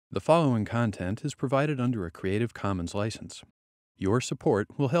The following content is provided under a Creative Commons license. Your support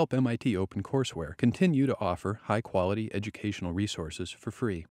will help MIT OpenCourseware continue to offer high-quality educational resources for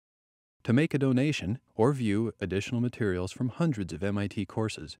free. To make a donation or view additional materials from hundreds of MIT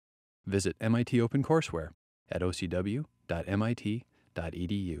courses, visit MIT OpenCourseware at ocw.mit.edu.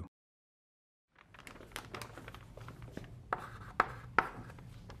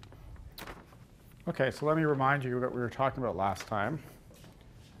 Okay, so let me remind you what we were talking about last time.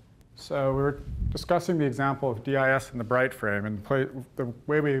 So we were discussing the example of DIS in the bright frame, and the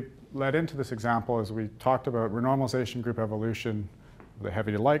way we led into this example is we talked about renormalization group evolution with a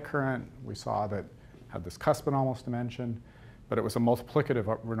heavy to light current. We saw that it had this cusp anomalous dimension, but it was a multiplicative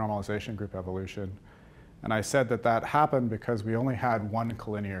renormalization group evolution. And I said that that happened because we only had one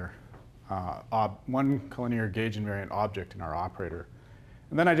collinear gauge invariant object in our operator.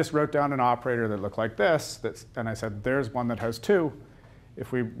 And then I just wrote down an operator that looked like this, and I said, there's one that has two.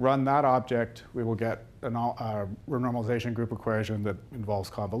 If we run that object, we will get a renormalization group equation that involves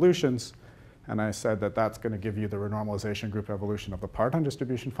convolutions. And I said that that's going to give you the renormalization group evolution of the part-time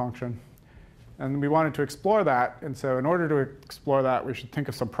distribution function. And we wanted to explore that. And so in order to explore that, we should think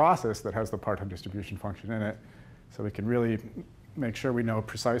of some process that has the part-time distribution function in it, so we can really make sure we know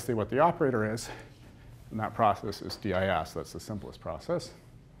precisely what the operator is. And that process is DIS. That's the simplest process.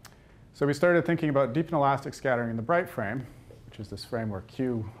 So we started thinking about deep inelastic scattering in the bright frame, which is this frame where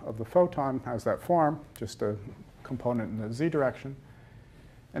Q of the photon has that form, just a component in the z direction.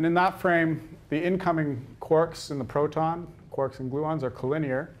 And in that frame, the incoming quarks in the proton, quarks and gluons, are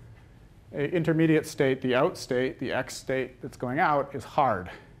collinear. An intermediate state, the out state, the x state that's going out, is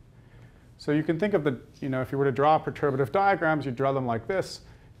hard. So you can think of if you were to draw perturbative diagrams, you'd draw them like this.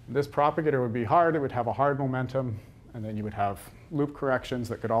 This propagator would be hard. It would have a hard momentum. And then you would have loop corrections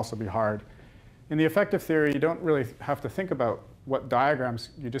that could also be hard. In the effective theory, you don't really have to think about what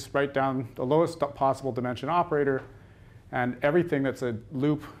diagrams. You just write down the lowest possible dimension operator. And everything that's a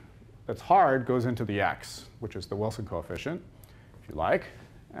loop that's hard goes into the x, which is the Wilson coefficient, if you like.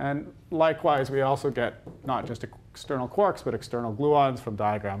 And likewise, we also get not just external quarks, but external gluons from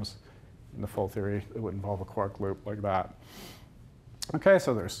diagrams. In the full theory, it would involve a quark loop like that. OK,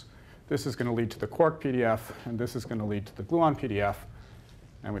 so this is going to lead to the quark PDF, and this is going to lead to the gluon PDF.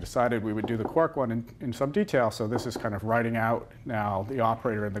 And we decided we would do the quark one in some detail. So this is kind of writing out now the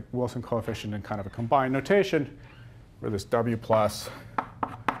operator and the Wilson coefficient in kind of a combined notation, where this W plus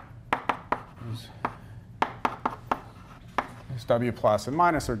is W plus and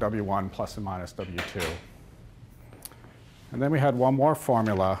minus, or W1 plus and minus W2. And then we had one more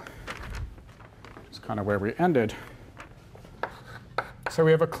formula, which is kind of where we ended. So we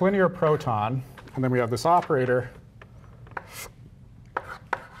have a collinear proton, and then we have this operator.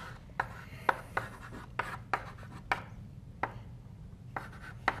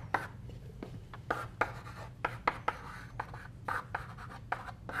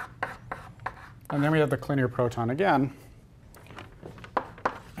 And then we have the collinear proton again.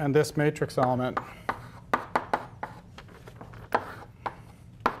 And this matrix element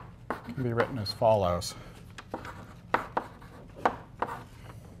can be written as follows.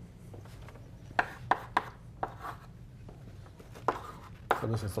 So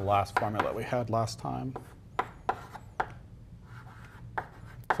this is the last formula we had last time.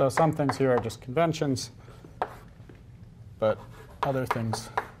 So some things here are just conventions, but other things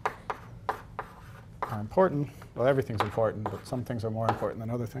are important. Well, everything's important, but some things are more important than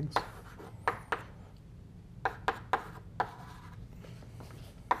other things.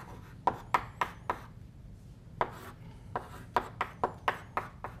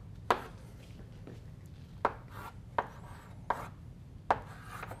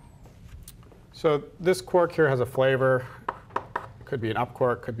 So this quark here has a flavor. It could be an up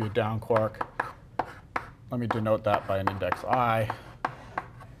quark, could be a down quark. Let me denote that by an index I.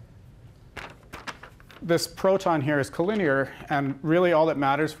 This proton here is collinear, and really all that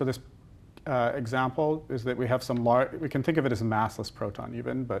matters for this example is that we have some large. We can think of it as a massless proton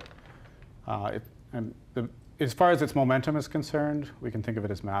even, but as far as its momentum is concerned, we can think of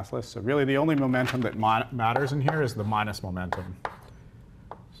it as massless. So really the only momentum that matters in here is the minus momentum.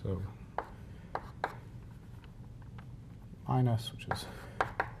 So minus, which is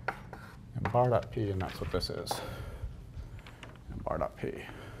m bar dot p, and that's what this is. M bar dot p.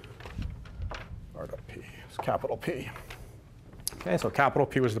 Bar dot p is capital P. OK, so capital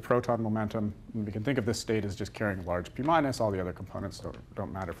P was the proton momentum. And we can think of this state as just carrying a large p minus. All the other components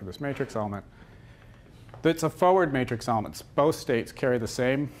don't matter for this matrix element. It's a forward matrix element. Both states carry the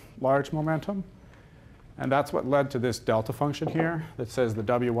same large momentum. And that's what led to this delta function here that says the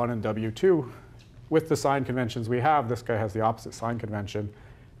W1 and W2, with the sign conventions we have, this guy has the opposite sign convention.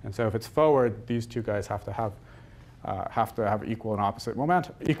 And so if it's forward, these two guys have to have equal and opposite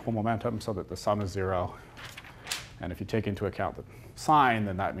equal momentum so that the sum is 0. And if you take into account the sign,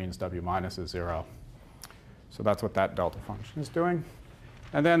 then that means W minus is 0. So that's what that delta function is doing.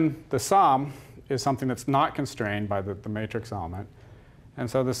 And then the sum is something that's not constrained by the matrix element. And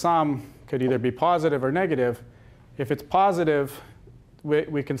so the sum could either be positive or negative. If it's positive,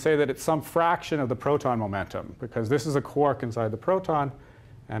 we can say that it's some fraction of the proton momentum, because this is a quark inside the proton,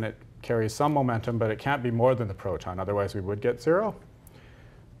 and it carries some momentum, but it can't be more than the proton. Otherwise, we would get 0.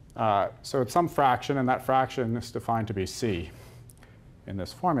 So it's some fraction, and that fraction is defined to be c in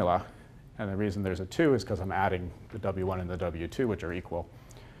this formula. And the reason there's a 2 is because I'm adding the W1 and the W2, which are equal.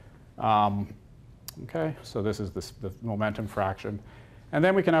 OK, so this is the momentum fraction. And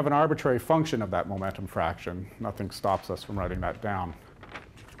then we can have an arbitrary function of that momentum fraction. Nothing stops us from writing that down.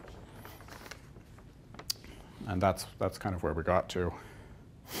 And that's kind of where we got to.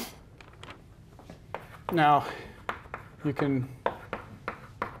 Now, you can,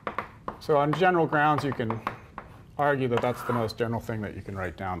 so on general grounds, you can argue that that's the most general thing that you can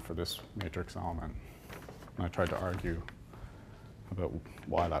write down for this matrix element. And I tried to argue about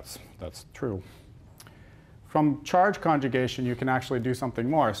why that's true. From charge conjugation, you can actually do something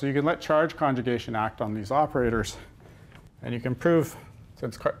more. So you can let charge conjugation act on these operators. And you can prove,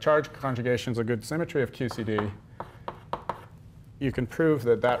 since charge conjugation is a good symmetry of QCD, you can prove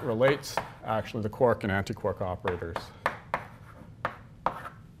that that relates actually the quark and antiquark operators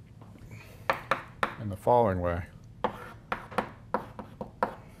in the following way.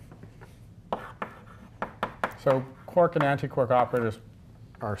 So quark and antiquark operators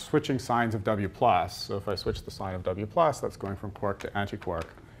are switching signs of W+. So if I switch the sign of W+, that's going from quark to antiquark.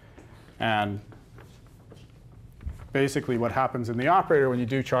 And basically what happens in the operator when you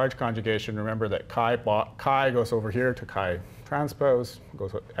do charge conjugation, remember that chi goes over here to chi transpose,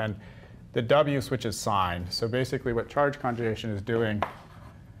 and the W switches sign. So basically what charge conjugation is doing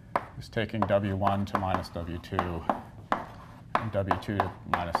is taking W1 to minus W2 and W2 to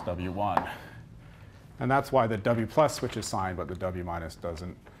minus W1. And that's why the W plus switches sign, but the W minus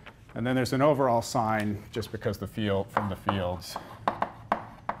doesn't. And then there's an overall sign just because the field from the fields,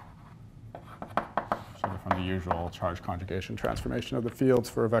 sort of from the usual charge conjugation transformation of the fields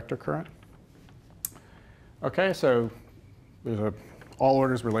for a vector current. OK, so there's a all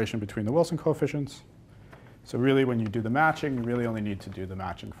orders relation between the Wilson coefficients. So really, when you do the matching, you really only need to do the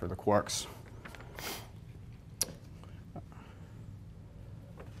matching for the quarks.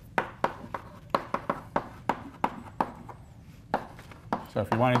 So if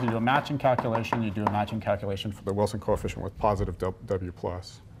you wanted to do a matching calculation, you do a matching calculation for the Wilson coefficient with positive W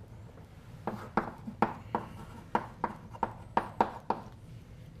plus.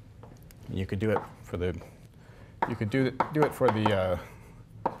 You could do it for the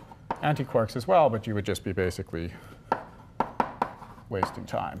antiquarks as well, but you would just be basically wasting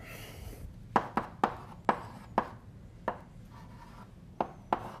time.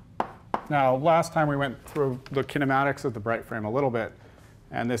 Now, last time we went through the kinematics of the bright frame a little bit.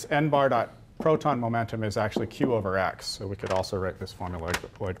 And this n bar dot proton momentum is actually q over x. So we could also write this formula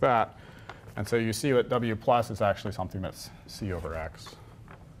like that. And so you see that W plus is actually something that's c over x,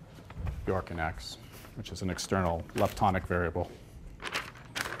 Bjorken x, which is an external leptonic variable.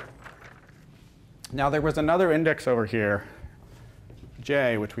 Now, there was another index over here,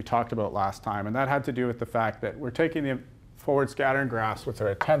 J, which we talked about last time. And that had to do with the fact that we're taking the forward scattering graphs, which are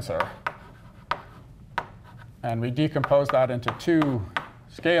a tensor. And we decompose that into two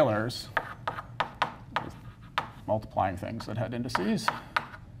scalars, multiplying things that had indices. So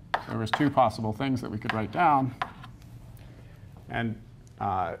there was two possible things that we could write down. And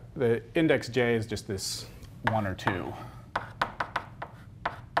the index J is just this 1 or 2.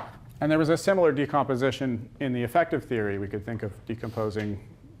 And there was a similar decomposition in the effective theory. We could think of decomposing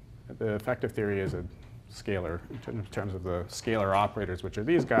the effective theory as a scalar in terms of the scalar operators, which are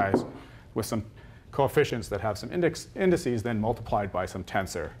these guys, with some coefficients that have some indices then multiplied by some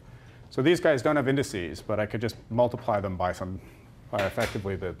tensor. So these guys don't have indices, but I could just multiply them by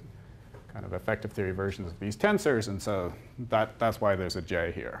effectively the kind of effective theory versions of these tensors. And so that's why there's a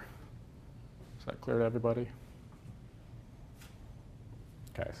J here. Is that clear to everybody?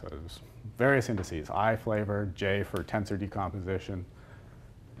 OK, so there's various indices, I flavor, J for tensor decomposition,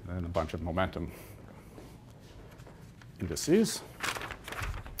 and then a bunch of momentum indices.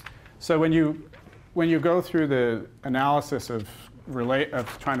 So when you go through the analysis of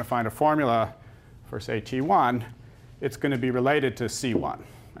trying to find a formula for, say, T1, it's going to be related to C1.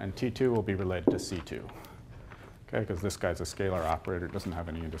 And T2 will be related to C2, okay? Because this guy's a scalar operator. It doesn't have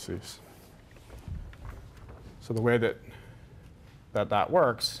any indices. So the way that that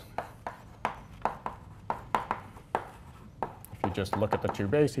works, if you just look at the two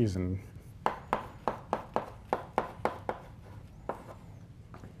bases and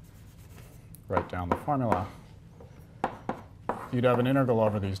write down the formula, you'd have an integral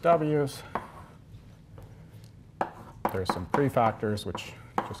over these w's. There's some prefactors, which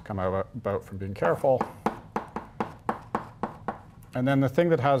just come about from being careful. And then the thing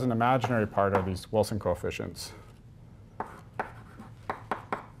that has an imaginary part are these Wilson coefficients.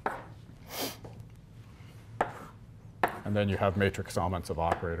 And then you have matrix elements of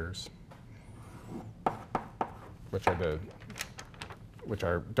operators, which don't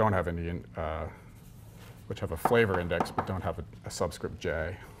have any, which have a flavor index but don't have a subscript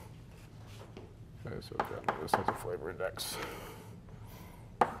j. So this has a flavor index.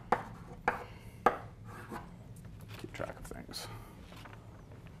 Keep track of things.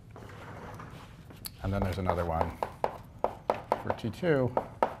 And then there's another one for T2.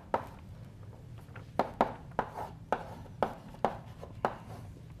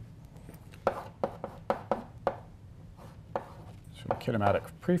 Some kinematic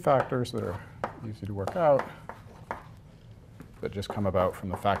prefactors that are easy to work out, that just come about from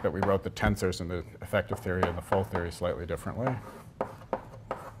the fact that we wrote the tensors in the effective theory and the full theory slightly differently.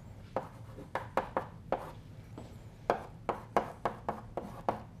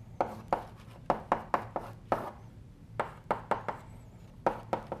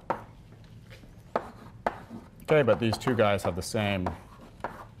 Okay, but these two guys have the same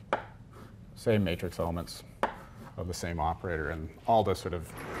matrix elements of the same operator, and all this sort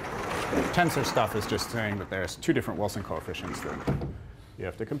of tensor stuff is just saying that there's two different Wilson coefficients that you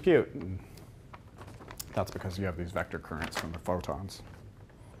have to compute. And that's because you have these vector currents from the photons.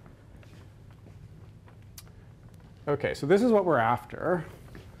 OK, so this is what we're after.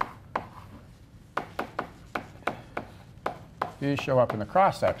 These show up in the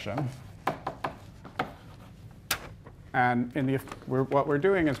cross-section. And what we're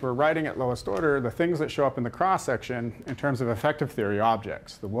doing is we're writing at lowest order the things that show up in the cross-section in terms of effective theory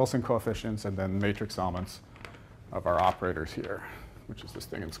objects, the Wilson coefficients and then matrix elements of our operators here, which is this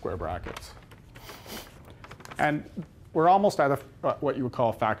thing in square brackets. And we're almost at what you would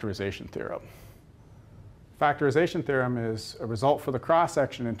call a factorization theorem. Factorization theorem is a result for the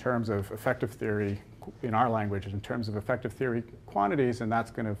cross-section in terms of effective theory, in our language, in terms of effective theory quantities, and that's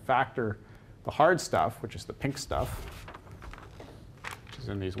going to factor the hard stuff, which is the pink stuff, which is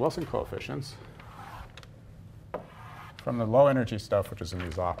in these Wilson coefficients, from the low energy stuff, which is in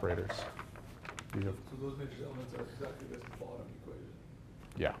these operators. So those matrix elements are exactly this bottom equation.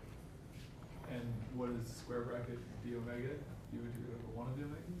 Yeah. And what is square bracket d omega? D integral over one of the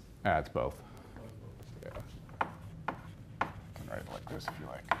omegas? It's both. Yeah. You can write it like this if you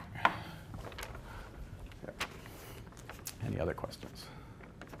like. Yeah. Any other questions?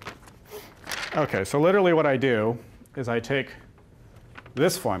 OK, so literally what I do is I take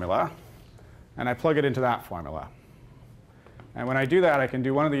this formula and I plug it into that formula. And when I do that, I can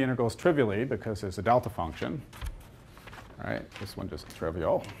do one of the integrals trivially because it's a delta function. All right, this one just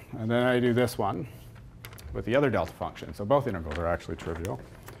trivial. And then I do this one with the other delta function. So both integrals are actually trivial.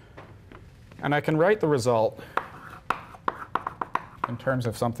 And I can write the result in terms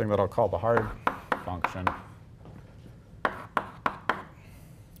of something that I'll call the hard function.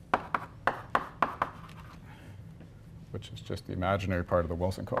 Which is just the imaginary part of the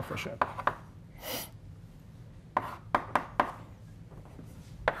Wilson coefficient.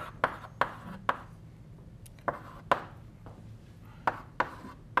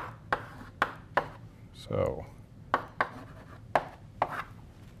 So,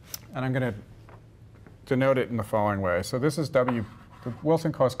 and I'm going to denote it in the following way. So this is W. The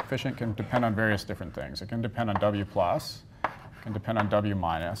Wilson coefficient can depend on various different things. It can depend on W plus. It can depend on W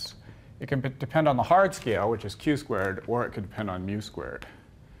minus. It can depend on the hard scale, which is q squared, or it could depend on mu squared.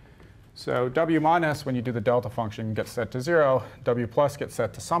 So W minus, when you do the delta function, gets set to 0. W plus gets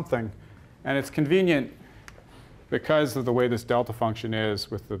set to something. And it's convenient because of the way this delta function is,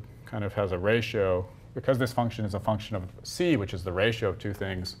 with the kind of has a ratio. Because this function is a function of c, which is the ratio of two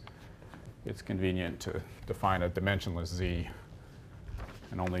things, it's convenient to define a dimensionless z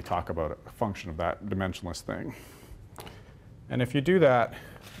and only talk about a function of that dimensionless thing. And if you do that,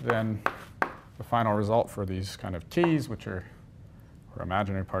 then the final result for these kind of t's, which are or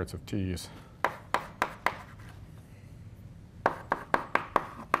imaginary parts of t's,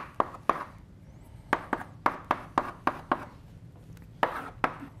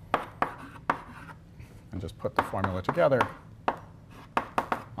 and just put the formula together,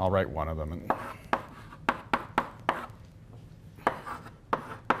 I'll write one of them. And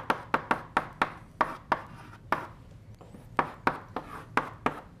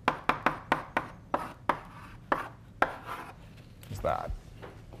that.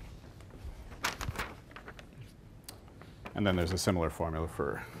 And then there's a similar formula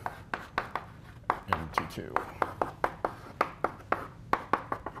for T2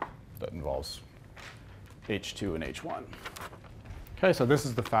 that involves H2 and H1. Okay, so this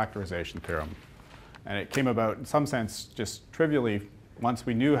is the factorization theorem. And it came about, in some sense, just trivially. Once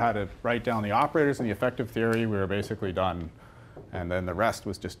we knew how to write down the operators in the effective theory, we were basically done. And then the rest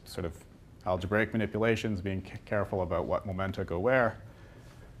was just sort of algebraic manipulations, being careful about what momenta go where,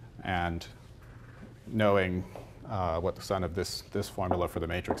 and knowing what the sum of this formula for the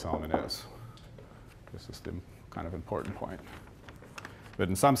matrix element is. This is the kind of important point. But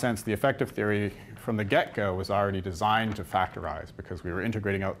in some sense, the effective theory from the get-go was already designed to factorize, because we were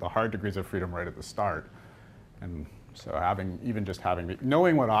integrating out the hard degrees of freedom right at the start. And so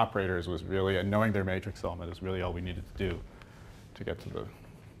knowing what operators was really, and knowing their matrix element is really all we needed to do to get to the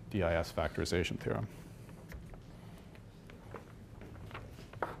DIS factorization theorem.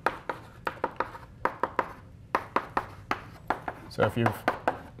 So if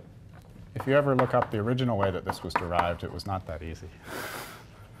you ever look up the original way that this was derived, it was not that easy.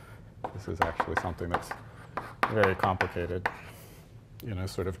 This is actually something that's very complicated in a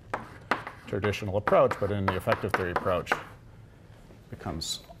sort of traditional approach, but in the effective theory approach,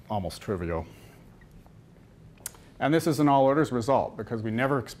 becomes almost trivial. And this is an all orders result, because we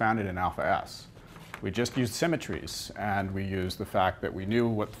never expanded in alpha S. We just used symmetries, and we used the fact that we knew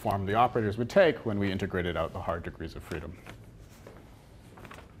what form the operators would take when we integrated out the hard degrees of freedom.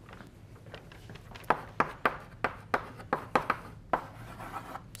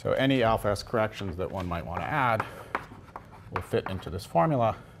 So any alpha S corrections that one might want to add will fit into this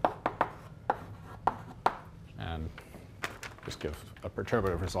formula and just give a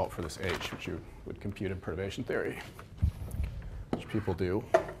perturbative result for this H, which you would compute in perturbation theory, which people do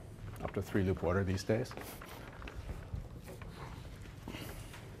up to 3-loop order these days.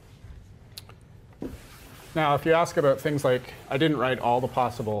 Now, if you ask about things like, I didn't write all the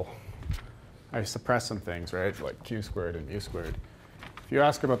possible, I suppressed some things, right, like q squared and mu squared. If you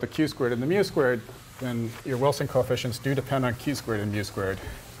ask about the q squared and the mu squared, then your Wilson coefficients do depend on q squared and mu squared.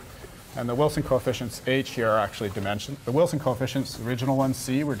 And the Wilson coefficients H here are actually dimension. The Wilson coefficients, the original ones,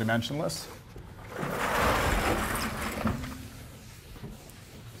 C, were dimensionless.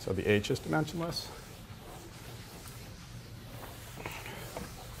 So the H is dimensionless.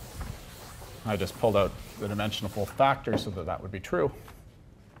 I just pulled out the dimensional factor so that that would be true.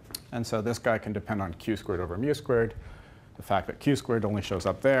 And so this guy can depend on q squared over mu squared. The fact that q squared only shows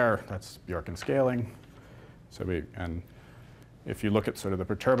up there, that's Bjorken scaling. So and if you look at sort of the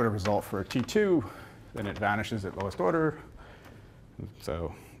perturbative result for a T2, then it vanishes at lowest order.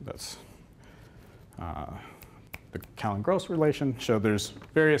 So that's the Callan-Gross relation. So there's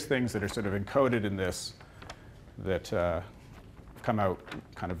various things that are sort of encoded in this that come out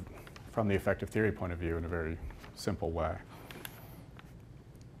kind of from the effective theory point of view in a very simple way.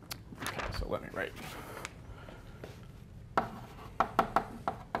 Okay, so let me write.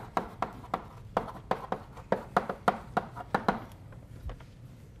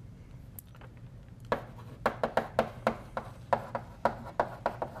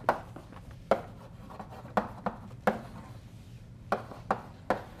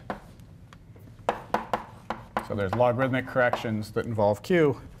 So there's logarithmic corrections that involve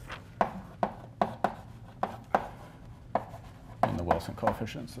q in the Wilson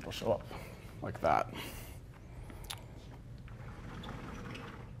coefficients. It'll show up like that.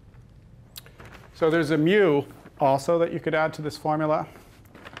 So there's a mu also that you could add to this formula.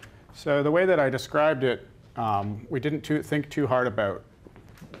 So the way that I described it, we didn't think too hard about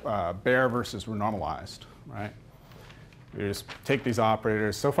bare versus renormalized, right? We just take these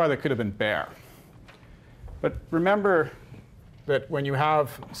operators. So far, they could have been bare. But remember that when you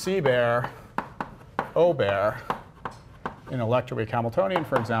have C bare, O bare, in electroweak Hamiltonian,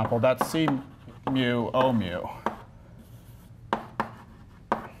 for example, that's C mu, O mu.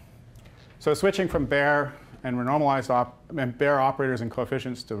 So switching from bare and renormalized bare operators and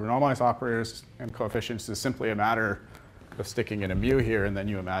coefficients to renormalized operators and coefficients is simply a matter of sticking in a mu here, and then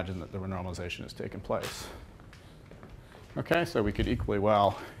you imagine that the renormalization has taken place. Okay, so we could equally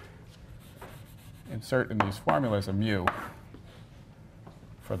well insert in these formulas a mu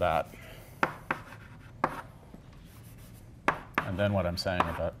for that. And then what I'm saying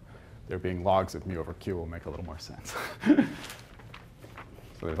about there being logs of mu over q will make a little more sense. So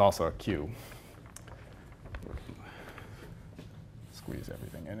there's also a q. Squeeze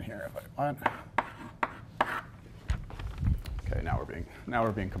everything in here if I want. Okay, now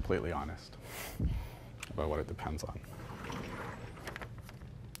we're being completely honest about what it depends on.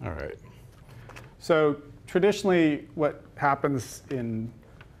 All right. So traditionally, what happens in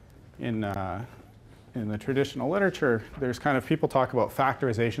the traditional literature, there's kind of people talk about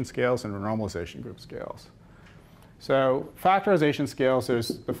factorization scales and renormalization group scales. So factorization scales,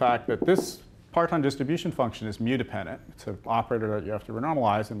 there's the fact that this parton distribution function is mu dependent. It's an operator that you have to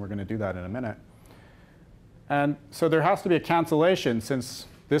renormalize, and we're going to do that in a minute. And so there has to be a cancellation. Since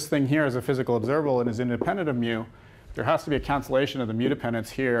this thing here is a physical observable and is independent of mu, there has to be a cancellation of the mu dependence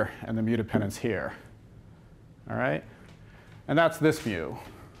here and the mu dependence here. All right? And that's this mu.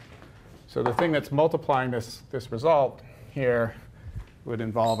 So the thing that's multiplying this result here would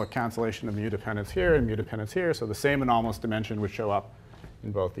involve a cancellation of mu dependence here and mu dependence here. So the same anomalous dimension would show up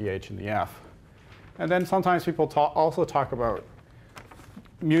in both the H and the F. And then sometimes people also talk about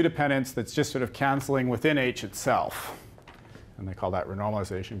mu dependence that's just sort of canceling within H itself. And they call that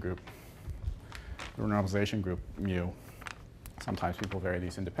renormalization group mu. Sometimes people vary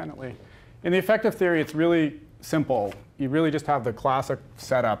these independently. In the effective theory, it's really simple. You really just have the classic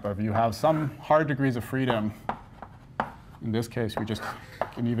setup of you have some hard degrees of freedom. In this case, we just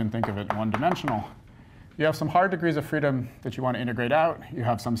can even think of it one-dimensional. You have some hard degrees of freedom that you want to integrate out. You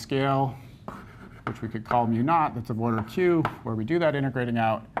have some scale, which we could call mu naught, that's of order q, where we do that integrating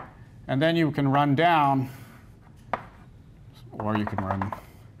out. And then you can run down, or you could run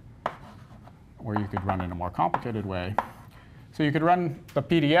in a more complicated way. So you could run the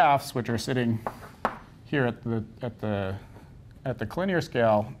PDFs, which are sitting here at the collinear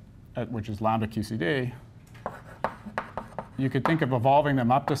scale, which is lambda QCD. You could think of evolving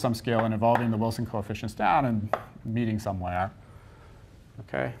them up to some scale and evolving the Wilson coefficients down and meeting somewhere.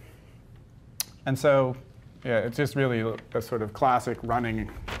 Okay? And so, yeah, it's just really a sort of classic running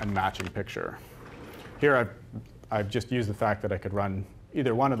and matching picture. Here I've just used the fact that I could run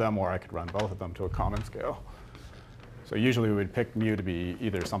either one of them, or I could run both of them to a common scale. So usually we would pick mu to be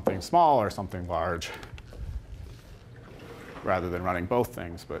either something small or something large, rather than running both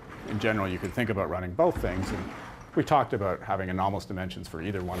things. But in general, you could think about running both things. And we talked about having anomalous dimensions for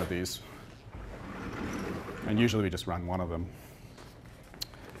either one of these. And usually we just run one of them.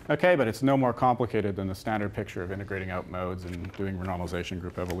 OK, but it's no more complicated than the standard picture of integrating out modes and doing renormalization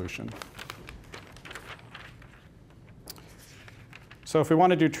group evolution. So if we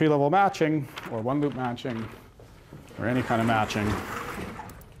want to do tree-level matching, or one-loop matching, or any kind of matching,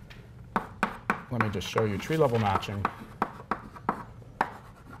 let me just show you tree-level matching.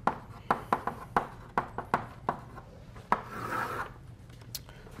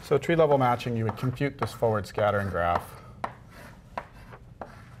 So tree-level matching, you would compute this forward scattering graph.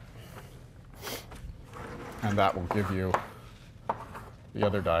 And that will give you the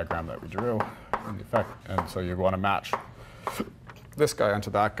other diagram that we drew. In effect. And so you want to match this guy onto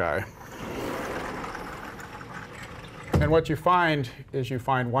that guy. And what you find is you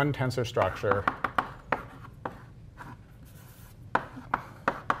find one tensor structure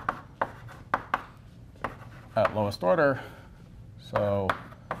at lowest order. So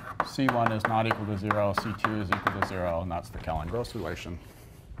C1 is not equal to 0, C2 is equal to 0, and that's the Kellen-Gross relation,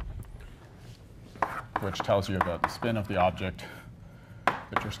 which tells you about the spin of the object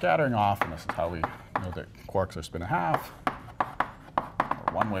that you're scattering off. And this is how we know that quarks are spin a half,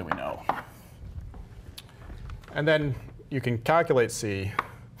 or one way we know. And then you can calculate C.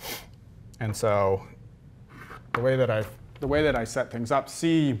 And so the way that I set things up,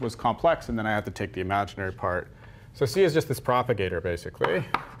 C was complex, and then I had to take the imaginary part. So C is just this propagator, basically.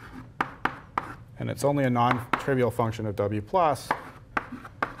 And it's only a non-trivial function of W plus.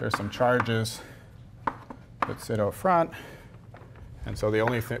 There's some charges that sit out front. And so the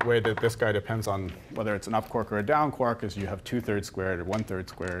only way that this guy depends on whether it's an up quark or a down quark is you have 2/3 squared or 1/3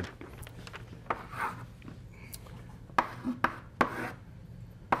 squared.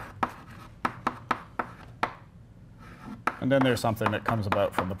 And then there's something that comes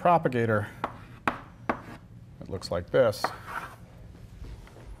about from the propagator that looks like this.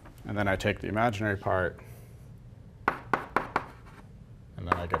 And then I take the imaginary part, and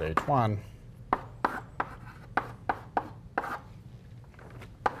then I get H1,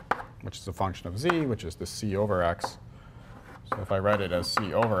 which is a function of z, which is the C over x. So if I write it as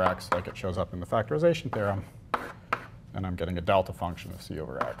C over x, like it shows up in the factorization theorem, then I'm getting a delta function of C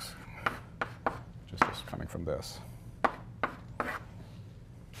over x, which is just coming from this.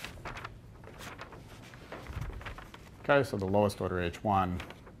 OK, so the lowest order H1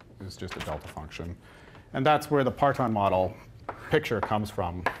 is just a delta function. And that's where the parton model picture comes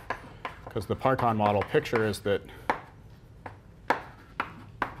from, because the parton model picture is that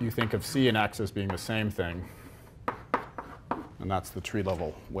you think of C and X as being the same thing. And that's the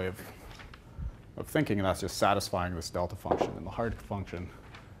tree-level way of thinking. And that's just satisfying this delta function in the hard function.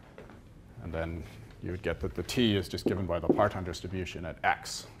 And then you would get that the t is just given by the parton distribution at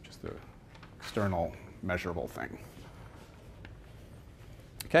x, which is the external measurable thing.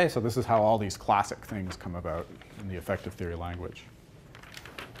 Okay, so this is how all these classic things come about in the effective theory language.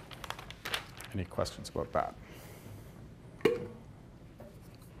 Any questions about that?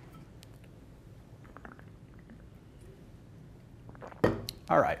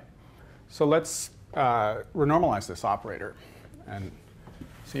 All right, so let's renormalize this operator and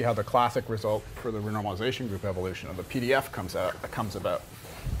see how the classic result for the renormalization group evolution of the PDF comes about.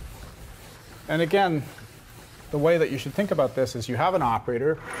 And again, the way that you should think about this is you have an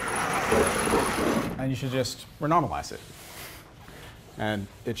operator, and you should just renormalize it. And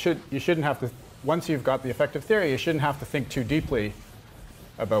you shouldn't have to, once you've got the effective theory, you shouldn't have to think too deeply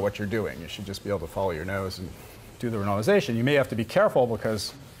about what you're doing. You should just be able to follow your nose and do the renormalization. You may have to be careful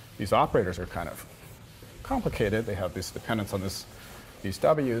because these operators are kind of complicated. They have this dependence on these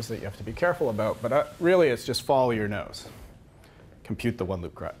w's that you have to be careful about. But really, it's just follow your nose. Compute the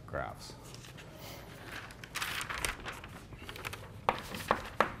one-loop graphs.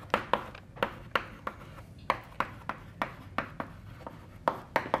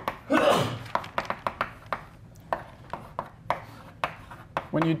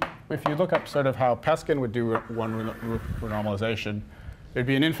 If you look up sort of how Peskin would do one renormalization, there'd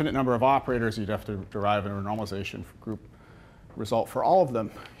be an infinite number of operators. You'd have to derive a renormalization group result for all of them.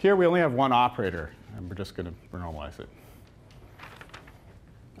 Here we only have one operator, and we're just going to renormalize it.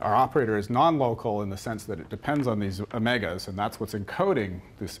 Our operator is non-local in the sense that it depends on these omegas, and that's what's encoding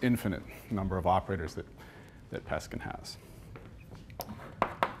this infinite number of operators that Peskin has.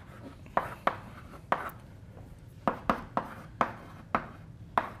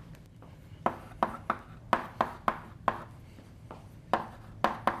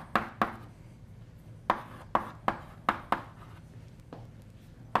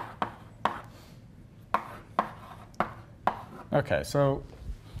 OK, so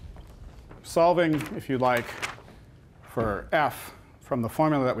solving, if you like, for f from the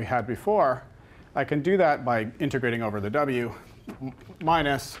formula that we had before, I can do that by integrating over the w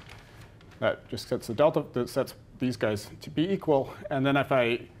minus, that just sets the delta, that sets these guys to be equal. And then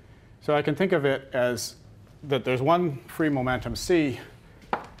so I can think of it as that there's one free momentum c,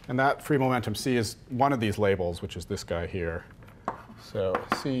 and that free momentum c is one of these labels, which is this guy here. So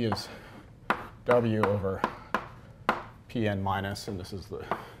c is w over Pn minus, and this is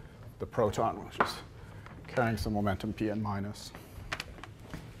the proton, which is carrying some momentum Pn minus.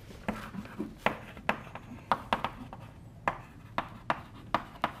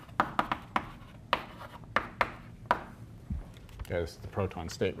 This is the proton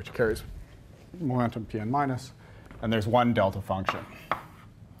state, which carries momentum Pn minus, and there's one delta function.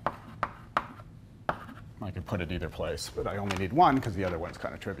 I could put it either place, but I only need one because the other one's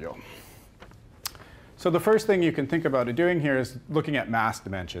kind of trivial. So the first thing you can think about doing here is looking at mass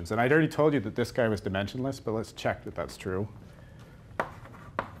dimensions. And I'd already told you that this guy was dimensionless, but let's check that that's true.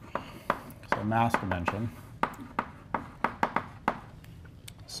 So mass dimension.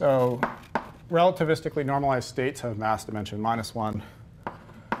 So relativistically normalized states have mass dimension -1.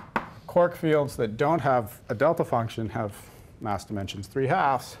 Quark fields that don't have a delta function have mass dimensions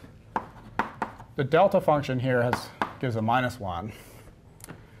 3/2. The delta function here gives a -1.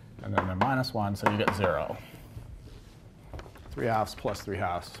 And then a -1, so you get 0. 3/2 plus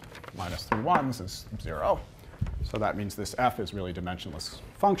 3/2 minus 3/1 is 0. So that means this f is really a dimensionless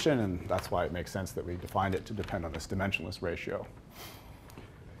function, and that's why it makes sense that we defined it to depend on this dimensionless ratio.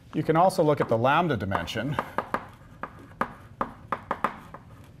 You can also look at the lambda dimension.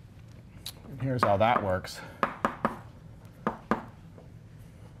 And here's how that works.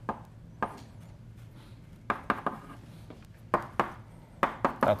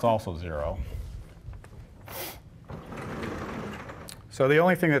 That's also 0. So the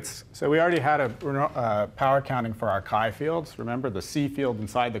only thing so we already had a power counting for our chi fields. Remember, the C field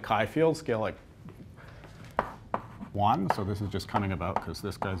inside the chi field scale like 1. So this is just coming about because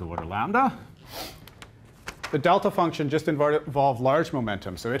this guy's of order lambda. The delta function just involved large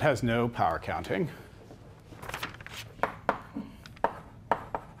momentum, so it has no power counting.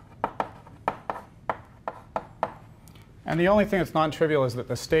 And the only thing that's non-trivial is that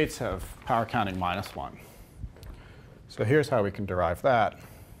the states have power counting -1. So here's how we can derive that.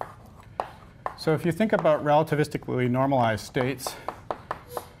 So if you think about relativistically normalized states,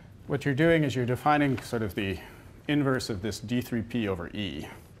 what you're doing is you're defining sort of the inverse of this d3p over E,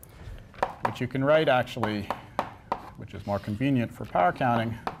 which you can write actually, which is more convenient for power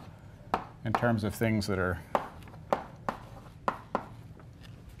counting, in terms of things that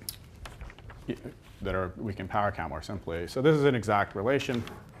we can power count more simply. So this is an exact relation.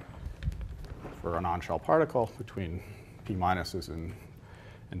 for a non-shell particle between p minuses and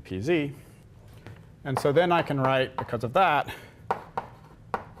pz. And so then I can write, because of that,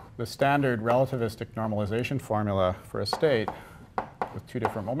 the standard relativistic normalization formula for a state with two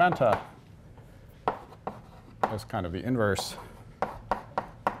different momenta as kind of the inverse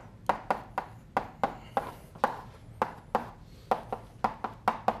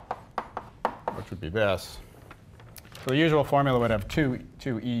which would be this. So the usual formula would have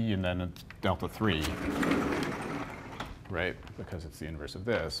 2e and then it's delta 3, right? Because it's the inverse of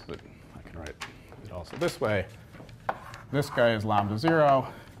this, but I can write it also this way. This guy is lambda 0.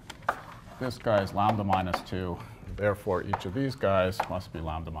 This guy is lambda minus 2. Therefore, each of these guys must be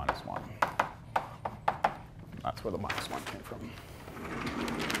lambda minus 1. That's where the minus 1 came from.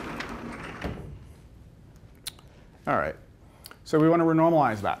 All right. So we want to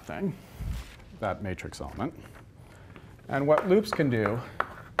renormalize that thing, that matrix element. And what loops can do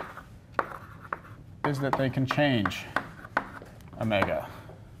is that they can change omega.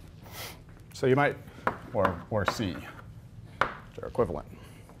 So you might, or C, they're equivalent.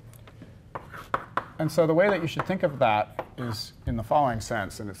 And so the way that you should think of that is in the following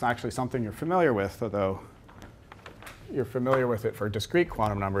sense, and it's actually something you're familiar with, although you're familiar with it for discrete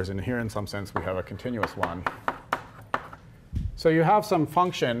quantum numbers, and here in some sense we have a continuous one. So you have some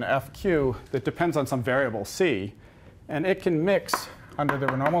function, fq, that depends on some variable c, and it can mix under the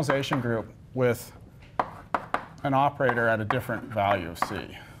renormalization group with an operator at a different value of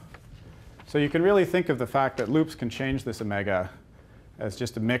c. So you can really think of the fact that loops can change this omega as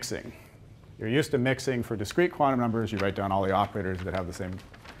just a mixing. You're used to mixing for discrete quantum numbers. You write down all the operators that have the same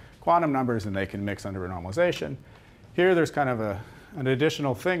quantum numbers, and they can mix under renormalization. Here there's kind of an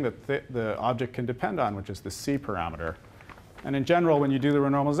additional thing that the object can depend on, which is the c parameter. And in general, when you do the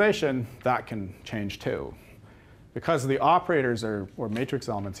renormalization, that can change too. Because the operators or matrix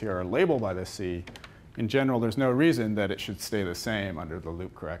elements here are labeled by this c, in general, there's no reason that it should stay the same under the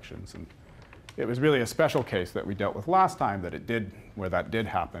loop corrections. And it was really a special case that we dealt with last time that it did, where that did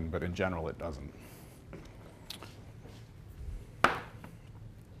happen, but in general, it doesn't.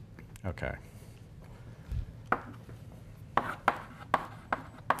 OK.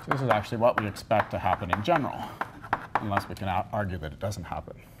 So this is actually what we expect to happen in general, unless we can argue that it doesn't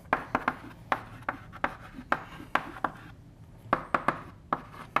happen.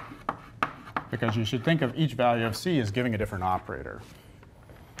 Because you should think of each value of c as giving a different operator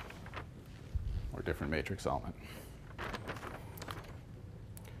or different matrix element.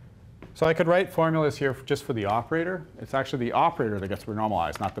 So I could write formulas here just for the operator. It's actually the operator that gets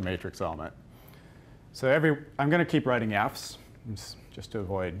renormalized, not the matrix element. So I'm going to keep writing f's just to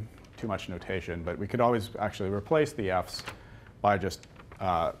avoid too much notation. But we could always actually replace the f's by just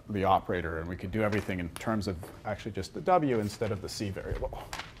the operator. And we could do everything in terms of actually just the w instead of the c variable.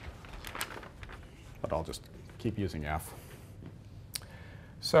 But I'll just keep using f.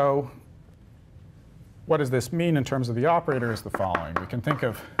 So what does this mean in terms of the operator is the following. We can think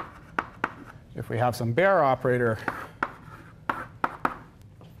of, if we have some bare operator,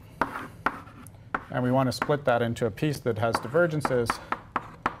 and we want to split that into a piece that has divergences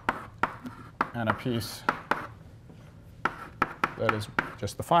and a piece that is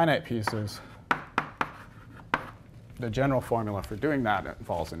just the finite pieces, the general formula for doing that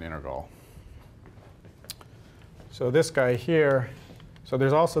involves an integral. So this guy here, so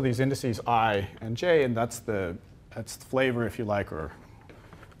there's also these indices I and j, and that's flavor, if you like, or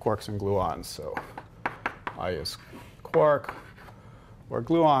quarks and gluons. So I is quark or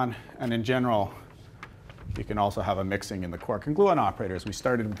gluon, and in general, you can also have a mixing in the quark and gluon operators. We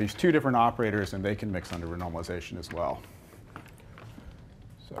started with these two different operators, and they can mix under renormalization as well.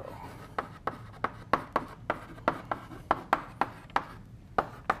 So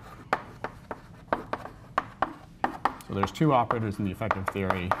there's two operators in the effective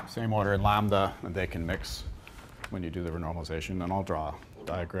theory, same order in lambda, and they can mix when you do the renormalization. And I'll draw a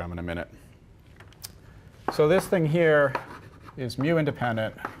diagram in a minute. So this thing here is mu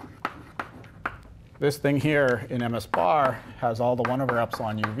independent. This thing here in MS bar has all the 1 over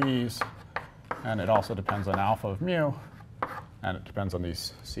epsilon UVs, and it also depends on alpha of mu, and it depends on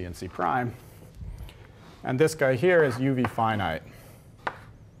these c and c prime. And this guy here is UV finite.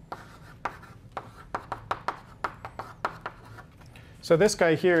 So this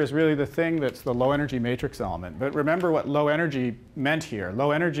guy here is really the thing that's the low energy matrix element. But remember what low energy meant here.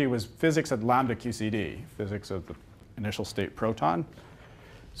 Low energy was physics at lambda QCD, physics of the initial state proton.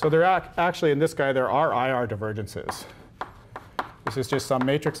 So there actually, in this guy, there are IR divergences. This is just some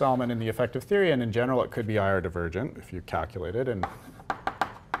matrix element in the effective theory, and in general, it could be IR divergent if you calculate it, and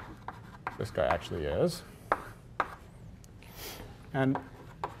this guy actually is. And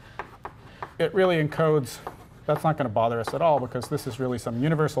it really encodes, that's not going to bother us at all because this is really some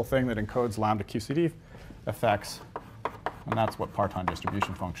universal thing that encodes lambda QCD effects. And that's what part-time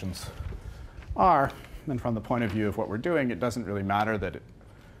distribution functions are. And from the point of view of what we're doing, it doesn't really matter that it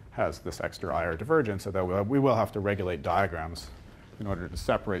has this extra IR divergence, although we will have to regulate diagrams in order to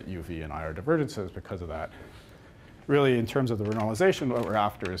separate UV and IR divergences because of that. Really, in terms of the renormalization, what we're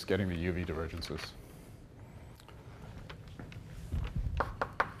after is getting the UV divergences.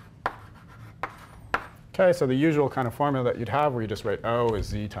 OK, so the usual kind of formula that you'd have where you just write O is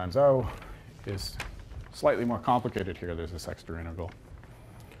Z times O is slightly more complicated here. There's this extra integral.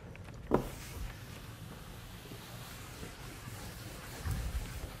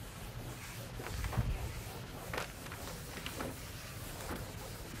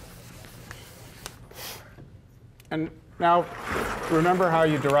 And now, remember how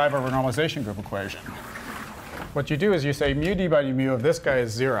you derive a renormalization group equation. What you do is you say mu d by d mu of this guy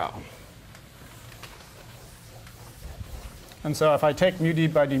is 0. And so if I take mu d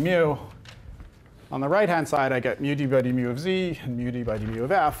by d mu, on the right-hand side, I get mu d by d mu of z and mu d by d mu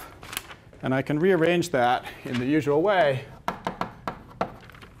of f. And I can rearrange that in the usual way,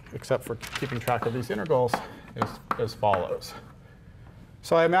 except for keeping track of these integrals, as follows.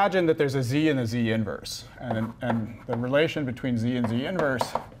 So I imagine that there's a z and a z inverse. And the relation between z and z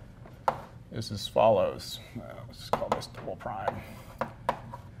inverse is as follows. Let's just call this double prime.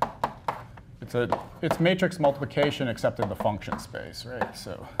 It's matrix multiplication except in the function space, right?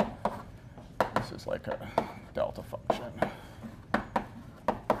 So this is like a delta function.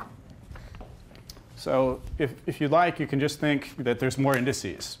 So if you like, you can just think that there's more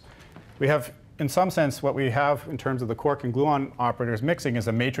indices. We have, in some sense, what we have in terms of the quark and gluon operators mixing is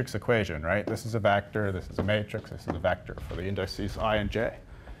a matrix equation, right? This is a vector, this is a matrix, this is a vector for the indices I and j.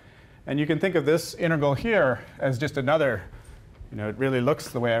 And you can think of this integral here as just another, it really looks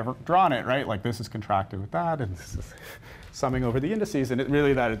the way I've drawn it, right? Like this is contracted with that, and this is summing over the indices, and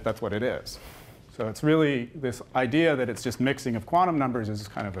that's what it is. So it's really this idea that it's just mixing of quantum numbers is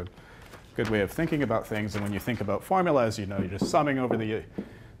kind of a good way of thinking about things. And when you think about formulas, you're just summing over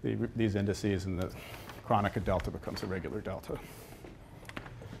these indices, and the Kronecker delta becomes a regular delta.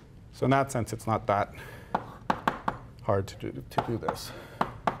 So in that sense, it's not that hard to do this.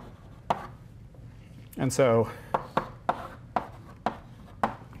 And so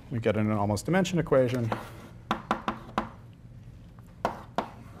we get an almost dimension equation.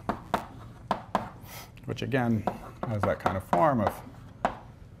 Which again has that kind of form of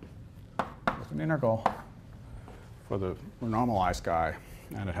an integral for the renormalized guy.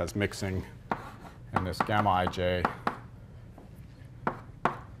 And it has mixing in this gamma ij.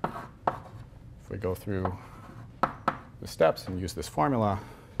 If we go through the steps and use this formula,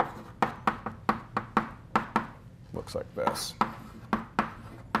 looks like this.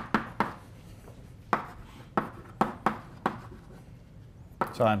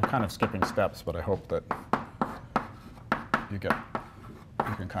 So I'm kind of skipping steps, but I hope that you can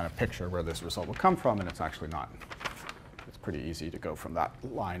kind of picture where this result will come from, and it's actually not. It's pretty easy to go from that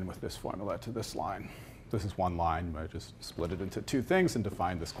line with this formula to this line. This is one line, but I just split it into two things and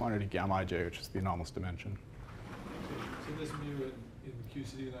defined this quantity gamma ij, which is the enormous dimension. So this mu in the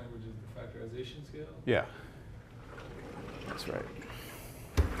QCD language is the factorization scale? Yeah, that's right.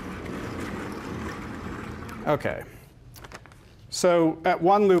 OK. So at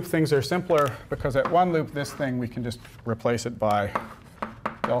one loop, things are simpler, because at one loop, this thing, we can just replace it by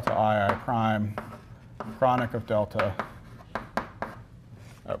delta I prime, chronic of delta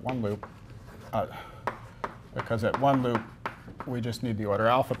at one loop. Because at one loop, we just need the order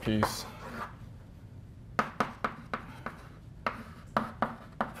alpha piece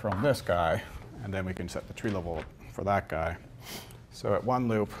from this guy. And then we can set the tree level for that guy. So at one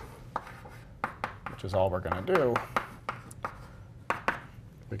loop, which is all we're going to do,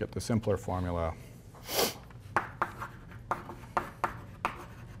 we get the simpler formula.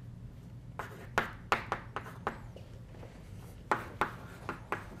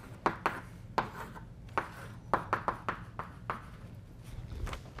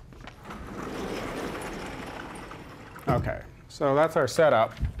 OK, so that's our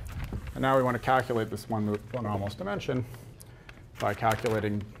setup. And now we want to calculate this one almost dimension by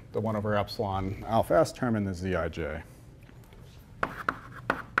calculating the 1 over epsilon alpha s term in the Zij.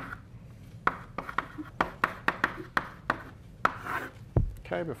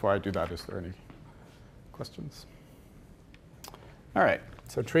 OK, before I do that, is there any questions? All right,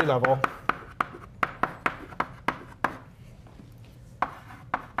 so tree level.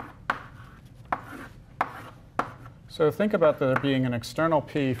 So think about there being an external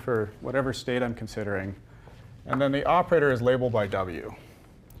P for whatever state I'm considering. And then the operator is labeled by W.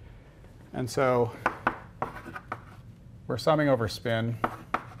 And so we're summing over spin.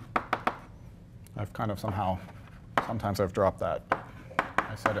 I've kind of sometimes I've dropped that.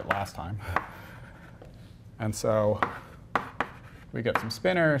 I said it last time. And so we get some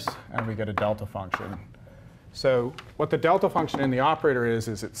spinners, and we get a delta function. So what the delta function in the operator is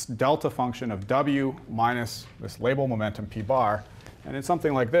it's delta function of W minus this label momentum P bar. And in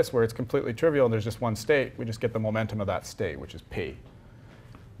something like this, where it's completely trivial and there's just one state, we just get the momentum of that state, which is P.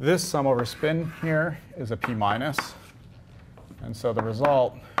 This sum over spin here is a P minus. And so the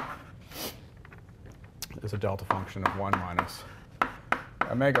result is a delta function of 1 minus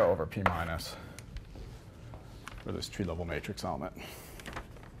omega over P minus for this tree level matrix element.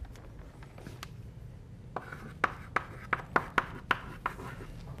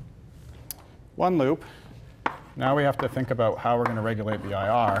 One loop. Now we have to think about how we're going to regulate the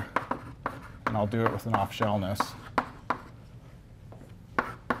IR, and I'll do it with an off-shellness.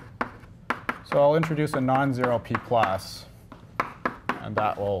 So I'll introduce a non-zero P plus, and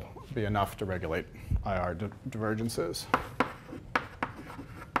that will be enough to regulate IR divergences.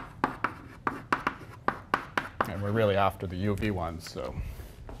 And we're really after the UV ones, so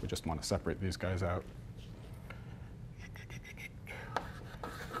we just want to separate these guys out.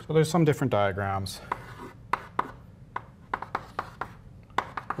 So there's some different diagrams.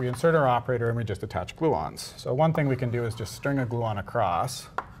 We insert our operator, and we just attach gluons. So one thing we can do is just string a gluon across,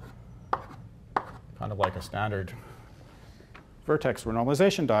 kind of like a standard vertex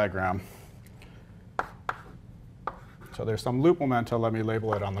renormalization diagram. So there's some loop momenta. Let me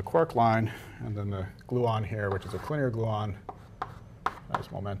label it on the quark line. And then the gluon here, which is a linear gluon, has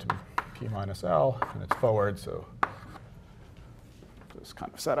momentum P minus L. And it's forward, so just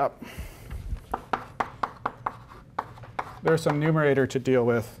kind of set up. There's some numerator to deal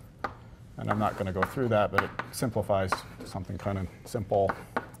with. And I'm not going to go through that, but it simplifies to something kind of simple.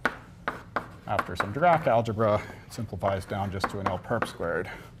 After some Dirac algebra, it simplifies down just to an L perp squared.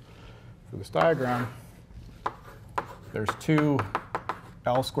 For this diagram, there's 2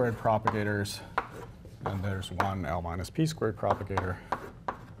 L squared propagators, and there's 1 L minus P squared propagator.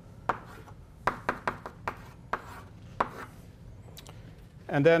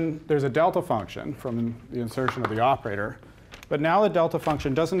 And then there's a delta function from the insertion of the operator. But now the delta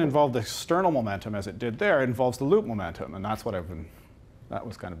function doesn't involve the external momentum as it did there. It involves the loop momentum. And that's what that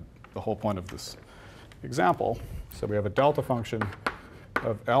was kind of the whole point of this example. So we have a delta function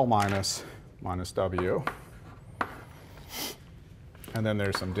of L minus W. And then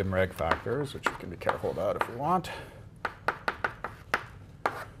there's some dim reg factors, which we can be careful about if we want.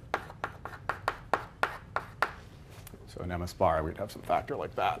 So in MS bar, we'd have some factor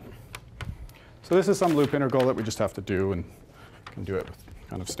like that. So this is some loop integral that we just have to do, and can do it with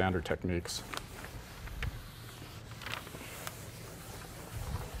kind of standard techniques.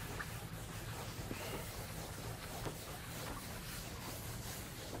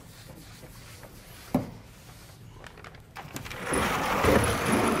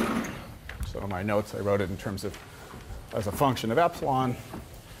 So in my notes, I wrote it in terms of as a function of epsilon.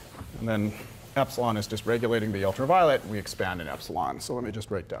 And then epsilon is just regulating the ultraviolet, and we expand in epsilon. So let me just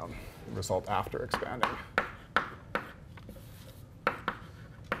write down the result after expanding.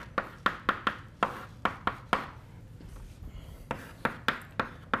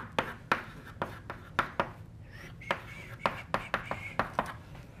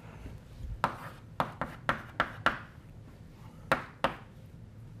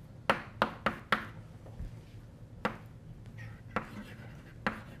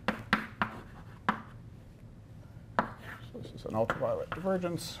 This is an ultraviolet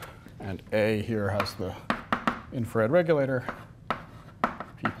divergence. And A here has the infrared regulator,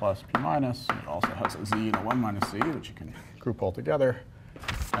 P plus, P minus. And it also has a Z and a 1 minus Z, which you can group all together.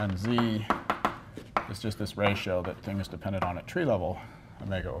 And Z is just this ratio that thing is dependent on at tree level,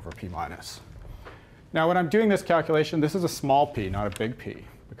 omega over P minus. Now, when I'm doing this calculation, this is a small p, not a big P,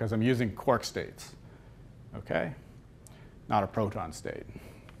 because I'm using quark states, OK? Not a proton state.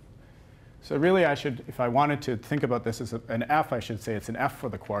 So really, I should, if I wanted to think about this as an F, I should say it's an F for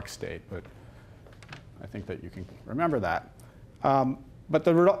the quark state. But I think that you can remember that. But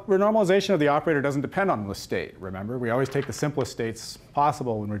the renormalization of the operator doesn't depend on the state, remember? We always take the simplest states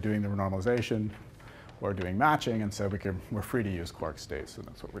possible when we're doing the renormalization or doing matching. And so we're free to use quark states. And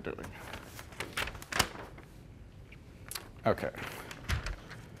that's what we're doing. OK.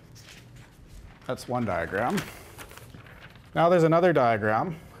 That's one diagram. Now there's another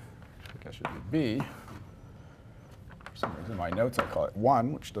diagram. I guess it should be B. For some reason, in my notes, I call it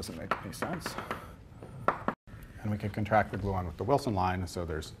 1, which doesn't make any sense. And we can contract the gluon with the Wilson line. So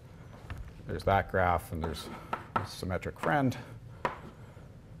there's that graph, and there's a symmetric friend.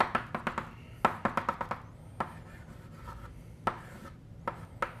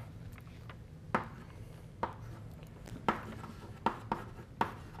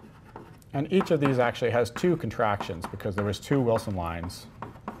 And each of these actually has two contractions because there was two Wilson lines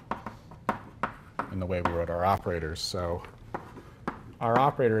in the way we wrote our operators. So our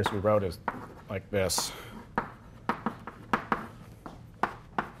operators we wrote is like this.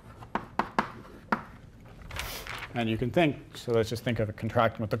 And you can think, so let's just think of a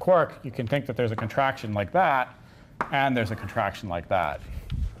contraction with the quark. You can think that there's a contraction like that, and there's a contraction like that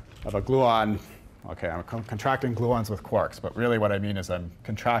of a gluon. OK, I'm contracting gluons with quarks, but really what I mean is I'm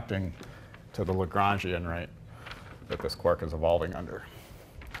contracting to the Lagrangian, right, that this quark is evolving under.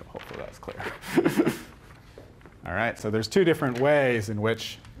 So hopefully that's clear. All right, so there's two different ways in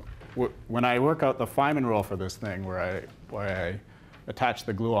which, when I work out the Feynman rule for this thing, where I attach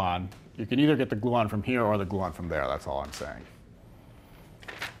the gluon, you can either get the gluon from here or the gluon from there. That's all I'm saying.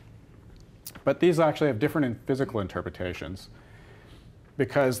 But these actually have different physical interpretations.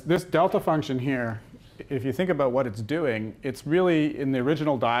 Because this delta function here, if you think about what it's doing, it's really, in the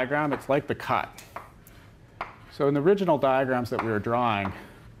original diagram, it's like the cut. So in the original diagrams that we were drawing,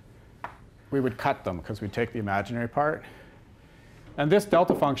 we would cut them because we'd take the imaginary part. And this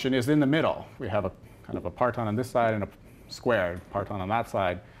delta function is in the middle. We have a kind of a parton on this side and a squared parton on that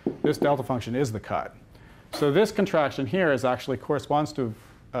side. This delta function is the cut. So this contraction here is actually corresponds to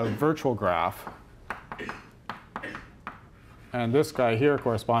a virtual graph. And this guy here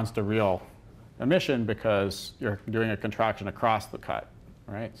corresponds to real emission because you're doing a contraction across the cut.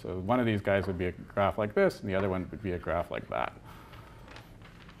 Right? So one of these guys would be a graph like this, and the other one would be a graph like that.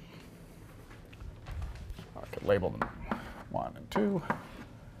 I could label them 1 and 2.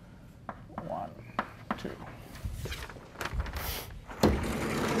 1, 2.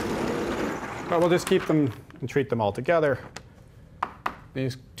 But we'll just keep them and treat them all together.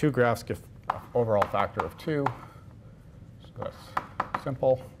 These two graphs give an overall factor of 2. So that's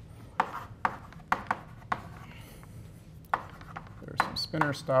simple. There's some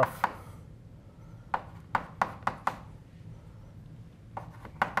spinner stuff.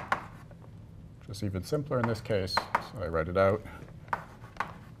 Just even simpler in this case, so I write it out.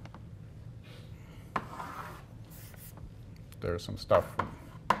 There's some stuff from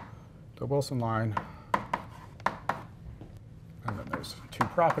the Wilson line. And then there's two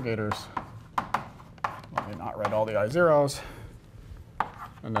propagators. Let me not write all the I0s.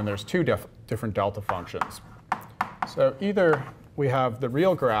 And then there's two different delta functions. So either we have the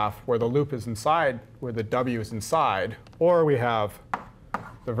real graph where the loop is inside, where the W is inside, or we have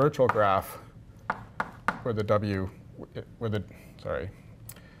the virtual graph where the W,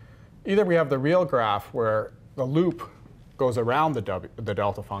 either we have the real graph where the loop goes around the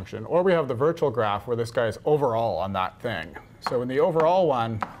delta function, or we have the virtual graph where this guy is overall on that thing. So in the overall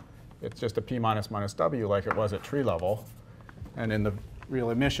one, it's just a P minus minus W like it was at tree level. And in the real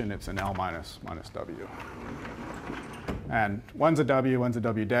emission, it's an L minus minus W. And one's a W, one's a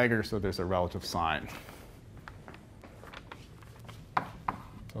W dagger, so there's a relative sign.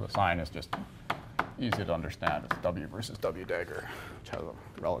 So the sign is just easy to understand. It's W versus W dagger, which has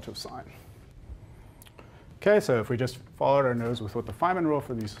a relative sign. OK, so if we just followed our nose with what the Feynman rule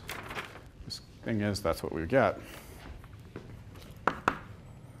for this thing is, that's what we get.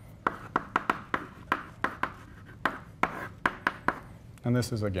 And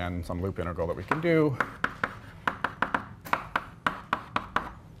this is, again, some loop integral that we can do.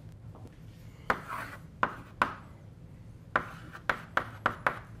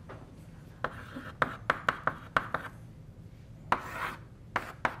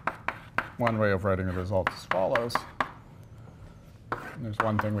 One way of writing the result as follows. And there's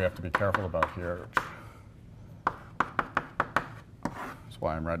one thing we have to be careful about here, which is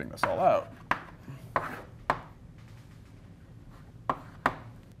why I'm writing this all out.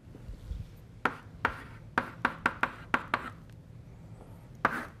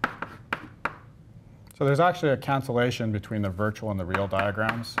 So there's actually a cancellation between the virtual and the real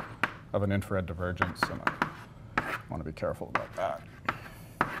diagrams of an infrared divergence, and I want to be careful about that.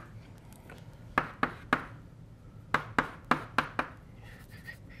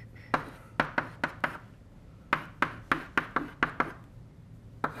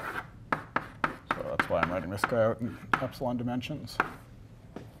 Why I'm writing this guy out in epsilon dimensions,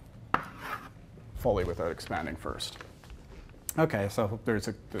 fully without expanding first. OK, so this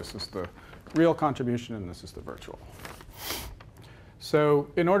is the real contribution, and this is the virtual. So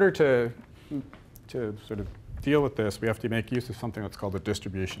in order to sort of deal with this, we have to make use of something that's called the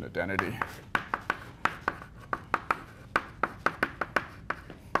distribution identity.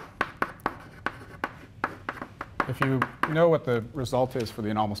 If you know what the result is for the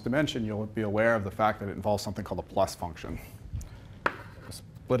anomalous dimension, you'll be aware of the fact that it involves something called a plus function. The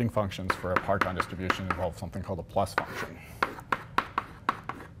splitting functions for a parton distribution involve something called a plus function.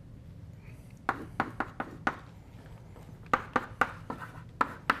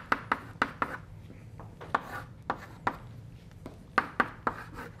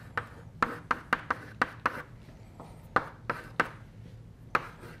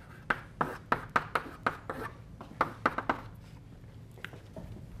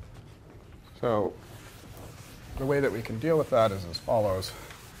 So the way that we can deal with that is as follows.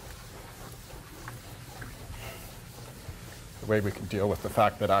 The way we can deal with the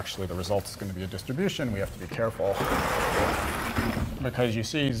fact that actually the result is going to be a distribution, we have to be careful. Because you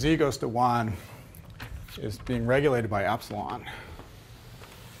see, z goes to 1 is being regulated by epsilon.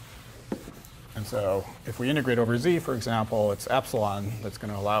 And so if we integrate over z, for example, it's epsilon that's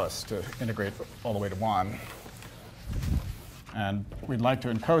going to allow us to integrate all the way to 1. And we'd like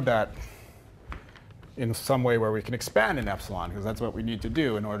to encode that in some way where we can expand in epsilon, because that's what we need to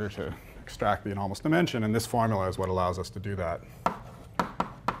do in order to extract the anomalous dimension. And this formula is what allows us to do that.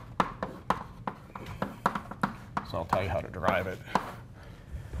 So I'll tell you how to derive it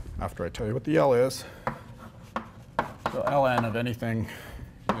after I tell you what the L is. So ln of anything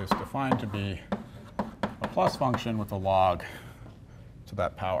is defined to be a plus function with a log to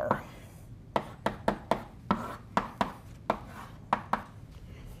that power.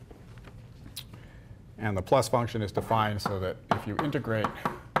 And the plus function is defined so that if you integrate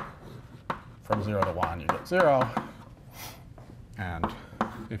from 0 to 1, you get 0. And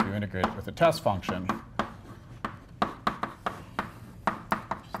if you integrate it with a test function,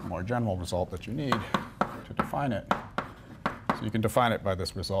 it's the more general result that you need to define it. So you can define it by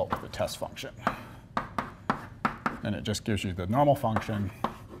this result with the test function. And it just gives you the normal function,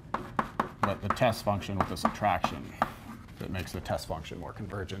 but the test function with the subtraction that makes the test function more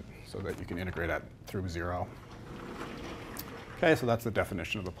convergent so that you can integrate it through 0. OK, so that's the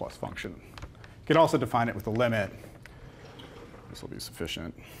definition of the plus function. You can also define it with a limit. This will be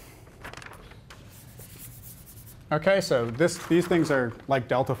sufficient. OK, so these things are like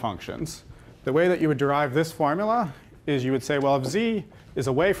delta functions. The way that you would derive this formula is you would say, well, if z is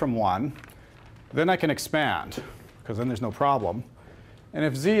away from 1, then I can expand, because then there's no problem. And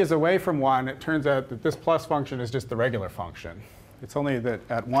if z is away from 1, it turns out that this plus function is just the regular function. It's only that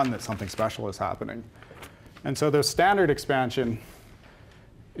at 1 that something special is happening. And so the standard expansion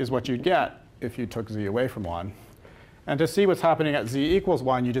is what you'd get if you took z away from 1. And to see what's happening at z equals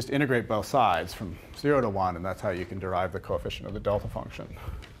 1, you just integrate both sides from 0 to 1, and that's how you can derive the coefficient of the delta function.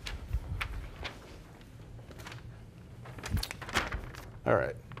 All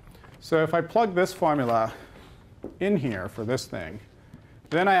right. So if I plug this formula in here for this thing,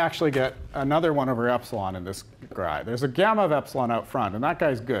 then I actually get another 1 over epsilon in this guy. There's a gamma of epsilon out front, and that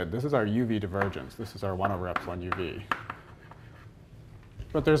guy's good. This is our UV divergence. This is our 1 over epsilon UV.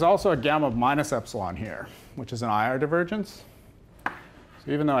 But there's also a gamma of minus epsilon here, which is an IR divergence.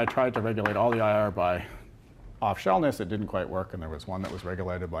 So even though I tried to regulate all the IR by off-shellness, it didn't quite work, and there was one that was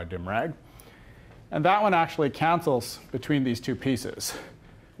regulated by dim reg. And that one actually cancels between these two pieces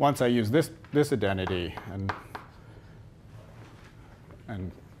once I use this identity and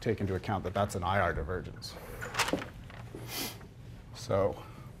take into account that that's an IR divergence. So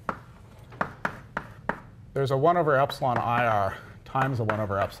there's a 1 over epsilon IR times a 1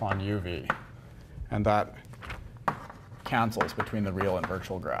 over epsilon UV. And that cancels between the real and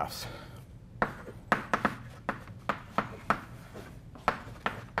virtual graphs.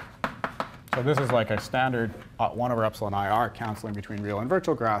 So this is like a standard 1 over epsilon IR canceling between real and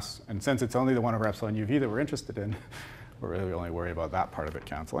virtual graphs. And since it's only the 1 over epsilon UV that we're interested in, we're really only worried about that part of it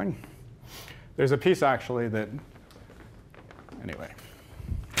canceling. There's a piece actually that, anyway.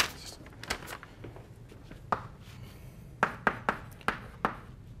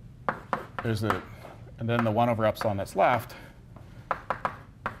 And then the 1 over epsilon that's left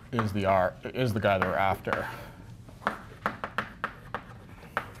is the guy that we're after.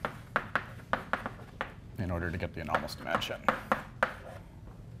 In order to get the anomalous dimension.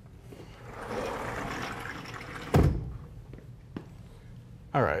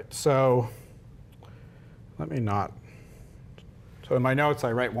 All right, so let me not. So in my notes,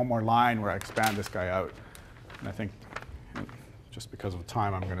 I write one more line where I expand this guy out. And I think just because of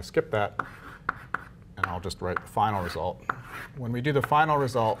time, I'm going to skip that. And I'll just write the final result. When we do the final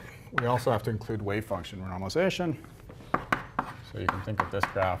result, we also have to include wave function renormalization. So you can think of this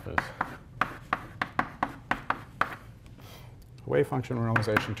graph as a wave function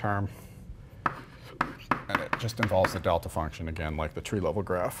renormalization term. And it just involves the delta function again, like the tree level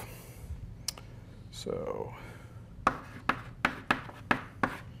graph. So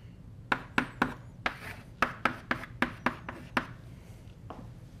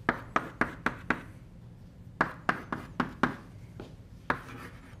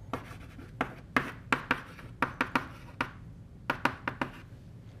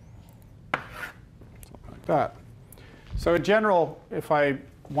that. So in general, if I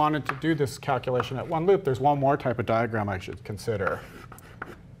wanted to do this calculation at one loop, there's one more type of diagram I should consider.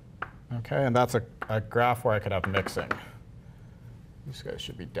 OK, and that's a graph where I could have mixing. These guys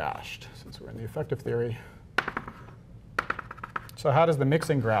should be dashed since we're in the effective theory. So how does the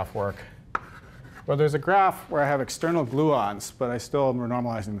mixing graph work? Well, there's a graph where I have external gluons, but I still am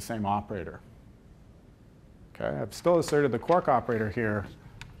renormalizing the same operator. Okay, I've still asserted the quark operator here,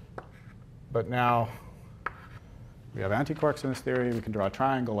 but now we have antiquarks in this theory. We can draw a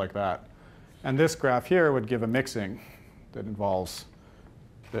triangle like that. And this graph here would give a mixing that involves,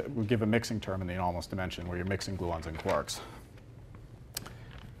 that would give a mixing term in the anomalous dimension where you're mixing gluons and quarks.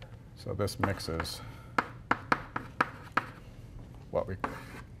 So this mixes what we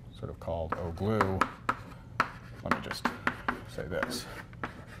sort of called O glue. Let me just say this,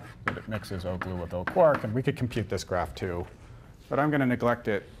 that it mixes O glue with O quark. And we could compute this graph too, but I'm going to neglect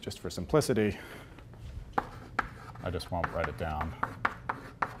it just for simplicity. I just won't write it down.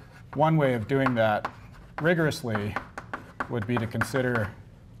 One way of doing that rigorously would be to consider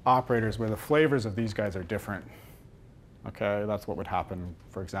operators where the flavors of these guys are different. Okay, that's what would happen,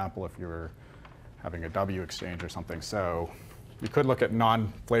 for example, if you were having a W exchange or something. So you could look at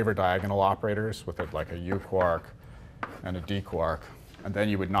non-flavor diagonal operators with like a U quark and a D quark, and then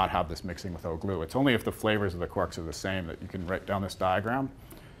you would not have this mixing with O glue. It's only if the flavors of the quarks are the same that you can write down this diagram.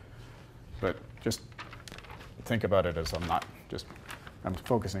 But just think about it as I'm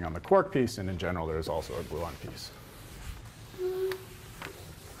focusing on the quark piece, and in general, there is also a gluon piece.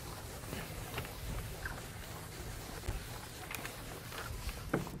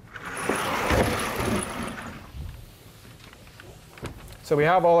 So we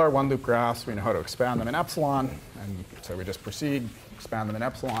have all our one-loop graphs. We know how to expand them in epsilon. And so we just proceed, expand them in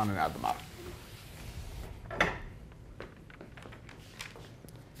epsilon, and add them up.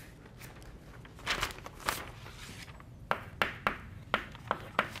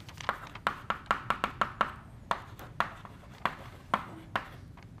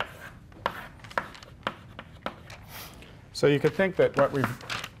 So you could think that what we've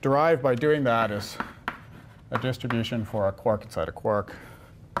derived by doing that is a distribution for a quark inside a quark.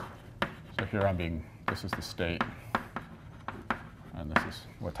 So here this is the state, and this is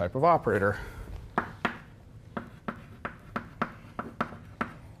what type of operator.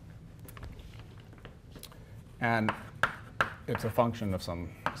 And it's a function of some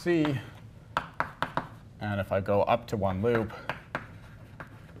z. And if I go up to one loop,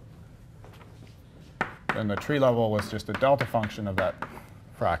 then the tree level was just a delta function of that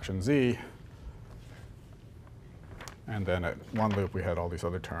fraction z. And then at one loop, we had all these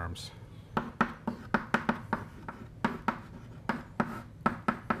other terms.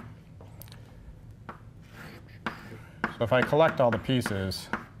 So if I collect all the pieces,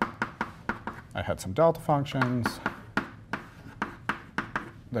 I had some delta functions.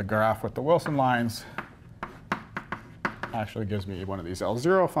 The graph with the Wilson lines actually gives me one of these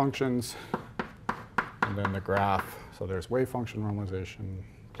L0 functions. And then the graph, so there's wave function normalization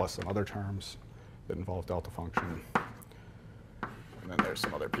plus some other terms that involve delta function. And then there's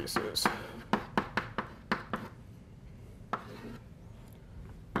some other pieces.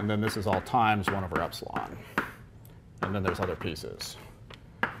 And then this is all times 1 over epsilon. And then there's other pieces.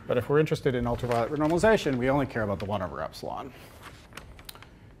 But if we're interested in ultraviolet renormalization, we only care about the 1 over epsilon.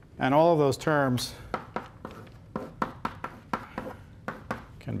 And all of those terms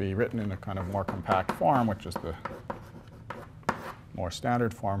can be written in a kind of more compact form, which is the more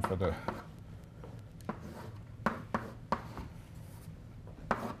standard form for the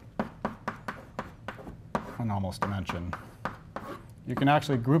anomalous dimension. You can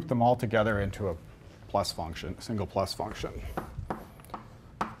actually group them all together into a plus function, a single plus function,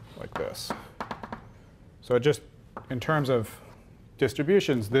 like this. So just in terms of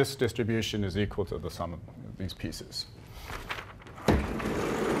distributions, this distribution is equal to the sum of these pieces.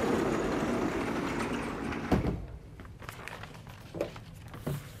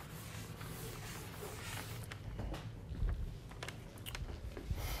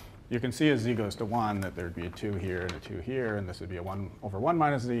 You can see as z goes to 1 that there would be a 2 here and a 2 here, and this would be a 1 over 1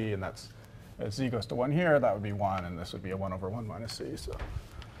 minus z, and that's, as z goes to 1 here, that would be 1, and this would be a 1 over 1 minus c. So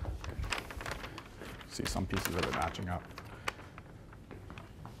see some pieces of it matching up.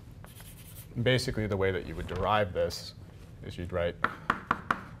 And basically, the way that you would derive this is you'd write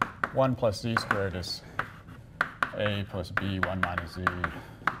 1 plus z squared is a plus b 1 minus z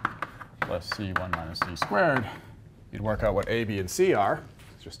plus c 1 minus c squared. You'd work out what a, b, and c are.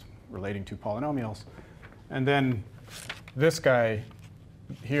 It's just relating two polynomials. And then this guy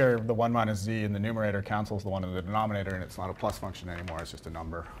here, the 1 minus z in the numerator cancels the 1 in the denominator, and it's not a plus function anymore. It's just a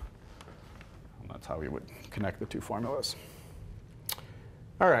number. And that's how we would connect the two formulas.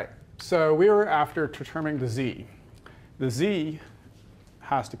 All right. So we were after determining the z. The z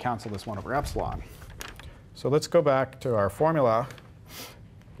has to cancel this 1 over epsilon. So let's go back to our formula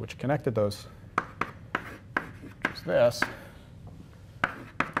which connected those is this.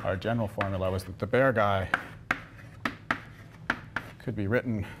 Our general formula was that the bare guy could be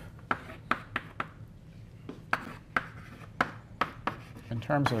written in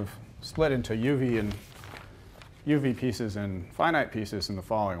terms of split into UV and UV pieces and finite pieces in the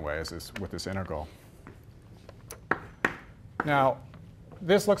following ways is with this integral. Now,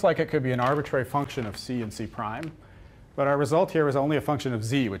 this looks like it could be an arbitrary function of c and c prime, but our result here was only a function of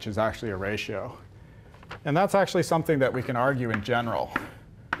z, which is actually a ratio. And that's actually something that we can argue in general,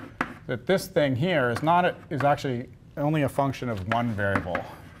 that this thing here is actually only a function of one variable,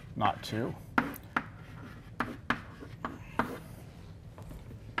 not two.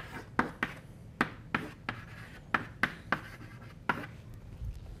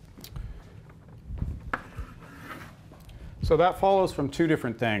 So that follows from two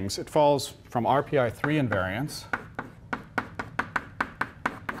different things. It follows from RPI3 invariance.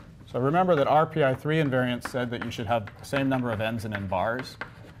 So remember that RPI3 invariance said that you should have the same number of n's and n bars.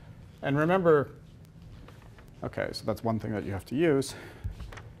 And remember, OK, so that's one thing that you have to use.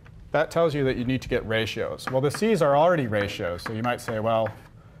 That tells you that you need to get ratios. Well, the c's are already ratios. So you might say, well,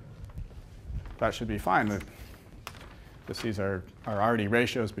 that should be fine. The c's are already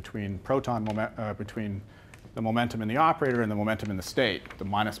ratios between between the momentum in the operator and the momentum in the state, the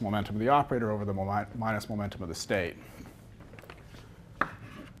minus momentum of the operator over the minus momentum of the state.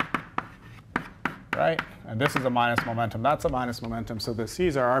 Right? And this is a minus momentum. That's a minus momentum. So the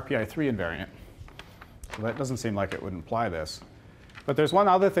c's are RPI3 invariant. So that doesn't seem like it would imply this. But there's one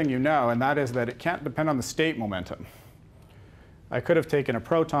other thing you know, and that is that it can't depend on the state momentum. I could have taken a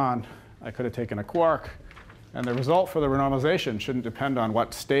proton. I could have taken a quark. And the result for the renormalization shouldn't depend on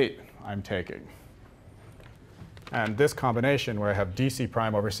what state I'm taking. And this combination, where I have dc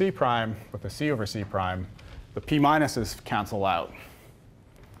prime over c prime with the c over c prime, the p minuses cancel out.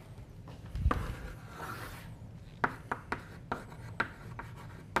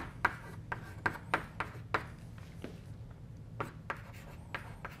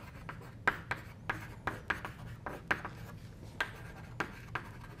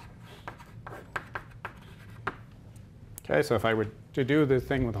 OK, so if I were to do the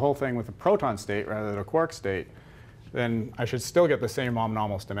whole thing with a proton state rather than a quark state, then I should still get the same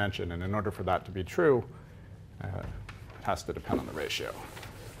anomalous dimension. And in order for that to be true, it has to depend on the ratio.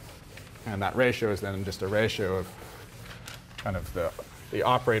 And that ratio is then just a ratio of kind of the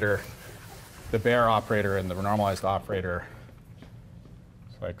operator, the bare operator and the renormalized operator.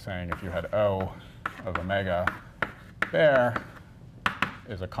 It's like saying if you had O of omega bare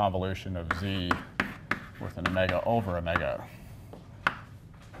is a convolution of z with an omega over omega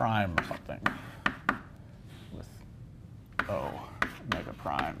prime or something. O omega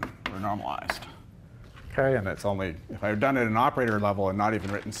prime renormalized. OK, and it's only if I've done it at an operator level and not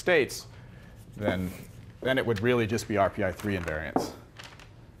even written states, then it would really just be RPI3 invariance.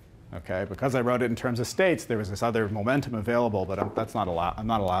 OK, because I wrote it in terms of states, there was this other momentum available, but I'm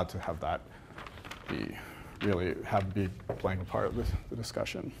not allowed to have that be playing a part of the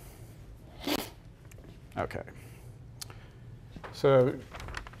discussion. OK. So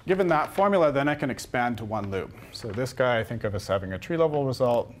given that formula, then I can expand to one loop. So this guy I think of as having a tree-level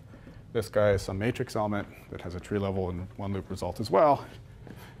result. This guy is some matrix element that has a tree-level and one-loop result as well.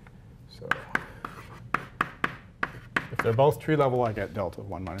 So if they're both tree-level, I get delta of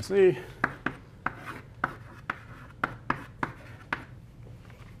 1 minus e.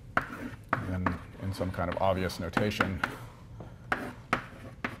 And then in some kind of obvious notation,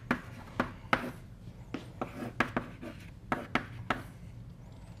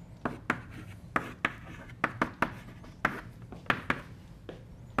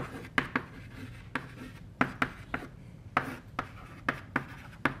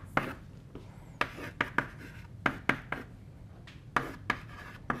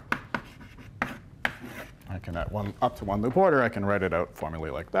 up to one loop order, I can write it out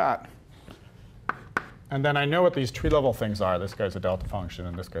formally like that. And then I know what these tree-level things are. This guy's a delta function,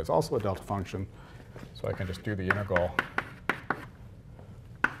 and this guy's also a delta function. So I can just do the integral.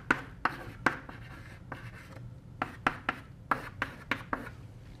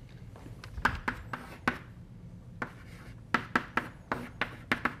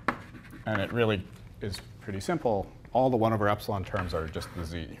 And it really is pretty simple. All the 1 over epsilon terms are just the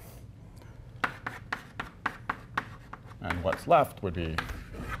z. And what's left would be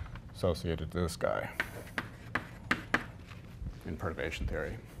associated to this guy in perturbation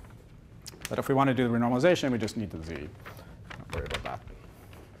theory. But if we want to do the renormalization, we just need the z. Don't worry about that.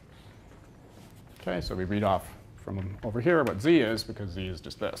 OK, so we read off from over here what z is, because z is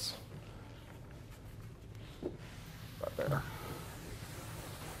just this. Right there.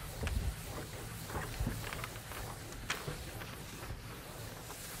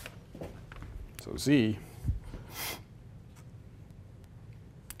 z.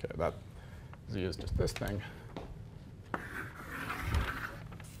 Okay, that z is just this thing.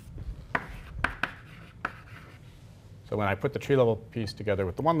 So when I put the tree level piece together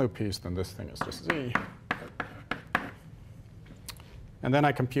with the one loop piece, then this thing is just z. And then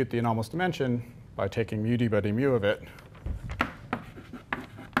I compute the anomalous dimension by taking mu d by d mu of it.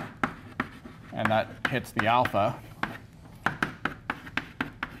 And that hits the alpha.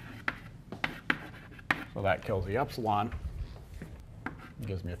 So that kills the epsilon. It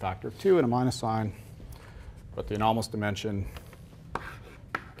gives me a factor of 2 and a minus sign. But the anomalous dimension,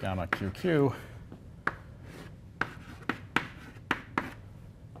 gamma QQ,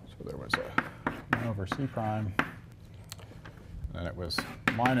 so there was a 1 over C prime. And then it was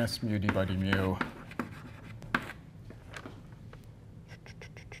minus mu d by d mu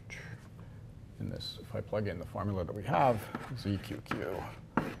in this, if I plug in the formula that we have, ZQQ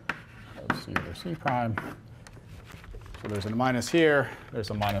of C over C prime. So there's a minus here, there's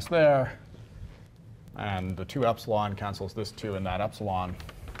a minus there, and the 2 epsilon cancels this 2 and that epsilon.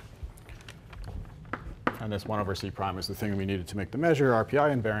 And this 1 over C prime is the thing we needed to make the measure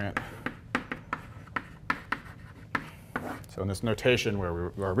RPI invariant. So in this notation,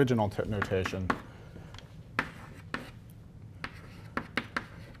 where our original notation,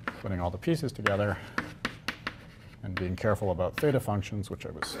 putting all the pieces together and being careful about theta functions, which I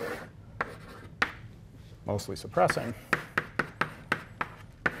was mostly suppressing,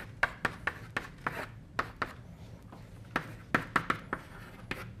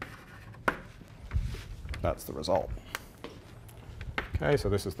 that's the result. OK, so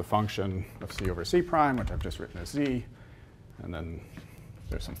this is the function of C over C prime, which I've just written as z. And then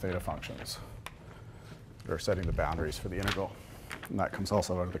there's some theta functions that are setting the boundaries for the integral. And that comes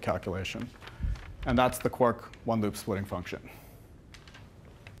also out of the calculation. And that's the quark one-loop splitting function.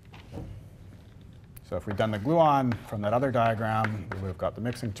 So if we'd done the gluon from that other diagram, we would have got the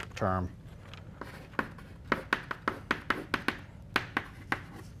mixing term.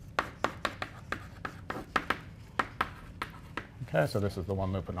 OK, so this is the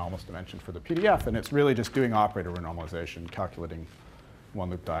one-loop anomalous dimension for the PDF. And it's really just doing operator renormalization, calculating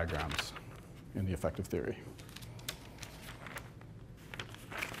one-loop diagrams in the effective theory.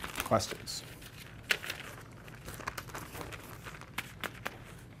 Questions?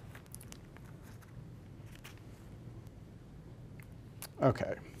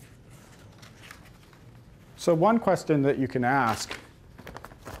 OK. So one question that you can ask,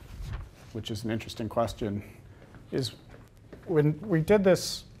 which is an interesting question, is when we did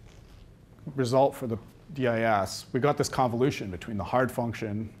this result for the DIS, we got this convolution between the hard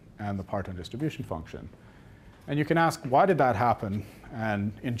function and the parton distribution function. And you can ask, why did that happen?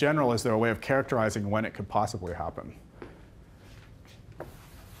 And in general, is there a way of characterizing when it could possibly happen?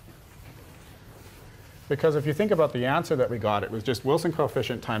 Because if you think about the answer that we got, it was just Wilson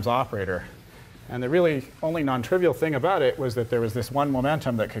coefficient times operator. And the really only non-trivial thing about it was that there was this one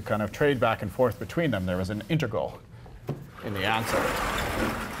momentum that could kind of trade back and forth between them. There was an integral in the answer.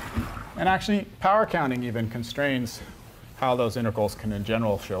 And actually, power counting even constrains how those integrals can in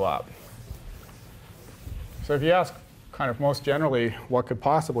general show up. So if you ask kind of most generally what could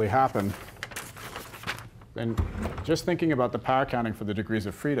possibly happen, then just thinking about the power counting for the degrees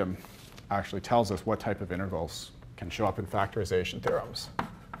of freedom actually tells us what type of integrals can show up in factorization theorems.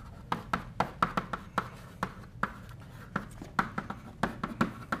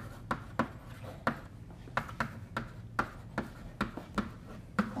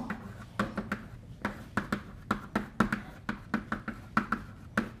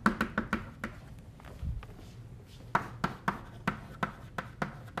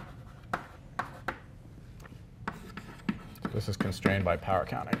 This is constrained by power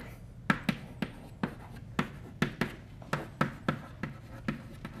counting.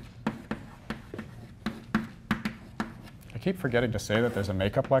 I keep forgetting to say that there's a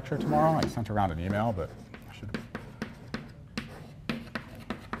makeup lecture tomorrow. I sent around an email, but I should.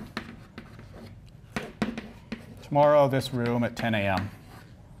 Tomorrow, this room at 10 a.m.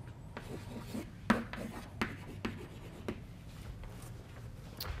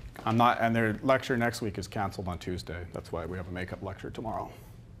 I'm not, and their lecture next week is canceled on Tuesday. That's why we have a makeup lecture tomorrow.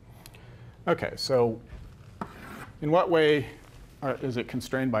 OK, so in what way is it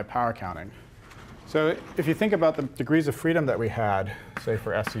constrained by power counting? So if you think about the degrees of freedom that we had, say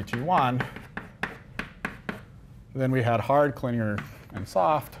for SCT1, then we had hard, linear, and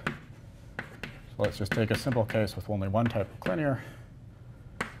soft. So let's just take a simple case with only one type of linear,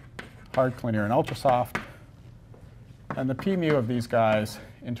 hard, linear, and ultra soft. And the p mu of these guys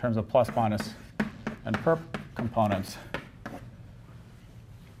in terms of plus, minus, and perp components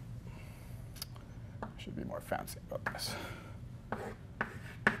should be more fancy about this.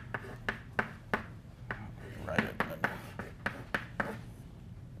 Write it.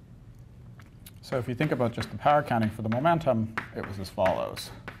 So if you think about just the power counting for the momentum, it was as follows.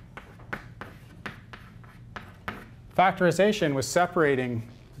 Factorization was separating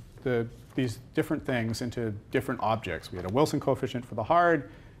these different things into different objects. We had a Wilson coefficient for the hard.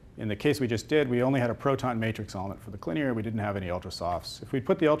 In the case we just did, we only had a proton matrix element for the linear. We didn't have any ultrasofts. If we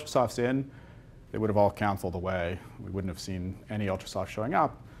put the ultrasofts in, they would have all canceled away. We wouldn't have seen any ultrasofts showing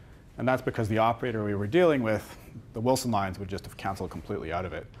up. And that's because the operator we were dealing with, the Wilson lines, would just have canceled completely out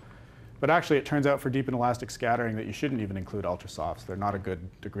of it. But actually, it turns out for deep inelastic scattering that you shouldn't even include ultrasofts. They're not a good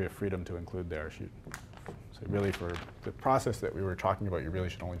degree of freedom to include there. So really, for the process that we were talking about, you really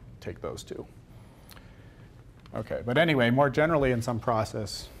should only take those two. OK, but anyway, more generally in some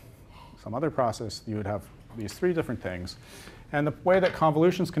process, some other process, you would have these three different things. And the way that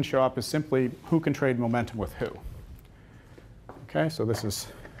convolutions can show up is simply who can trade momentum with who. OK, so this is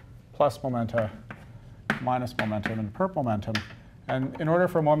plus momenta, minus momentum, and perp momentum. And in order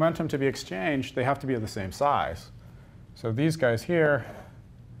for momentum to be exchanged, they have to be of the same size. So these guys here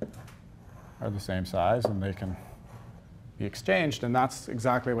are the same size, and they can be exchanged. And that's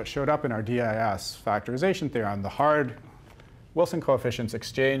exactly what showed up in our DIS factorization theorem. The hard Wilson coefficients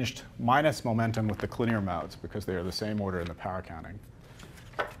exchanged minus momentum with the linear modes, because they are the same order in the power counting.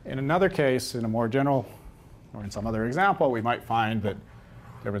 In another case, in a more general, or in some other example, we might find that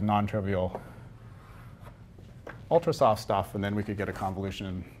there was non-trivial ultrasoft stuff, and then we could get a convolution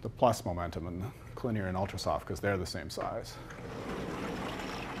in the plus momentum and the linear and ultrasoft, because they're the same size.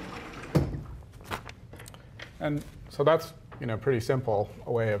 And so that's pretty simple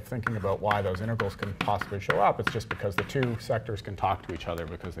a way of thinking about why those integrals can possibly show up. It's just because the two sectors can talk to each other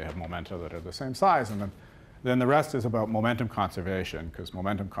because they have momenta that are the same size. And then the rest is about momentum conservation, because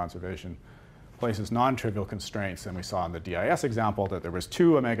momentum conservation places non-trivial constraints. And we saw in the DIS example that there was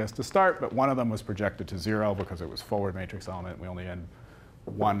 2 omegas to start, but one of them was projected to 0 because it was forward matrix element. We only had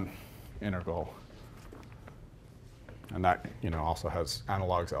one integral. And that also has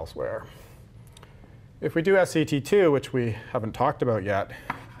analogs elsewhere. If we do SCET2, which we haven't talked about yet,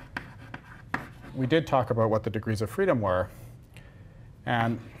 we did talk about what the degrees of freedom were.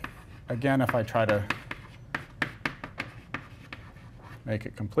 And again, if I try to make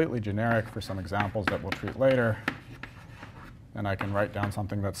it completely generic for some examples that we'll treat later, then I can write down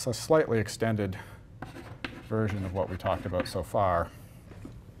something that's a slightly extended version of what we talked about so far.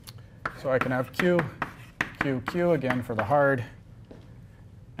 So I can have Q, Q, Q again for the hard.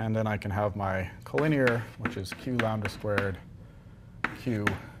 And then I can have my collinear, which is Q lambda squared, Q,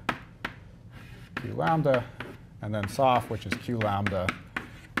 Q lambda, and then soft, which is Q lambda,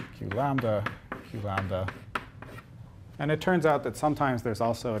 Q lambda, Q lambda. And it turns out that sometimes there's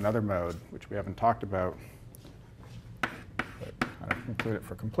also another mode, which we haven't talked about, but kind of include it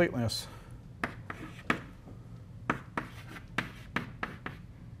for completeness.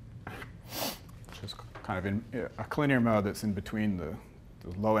 Which is kind of a collinear mode that's in between the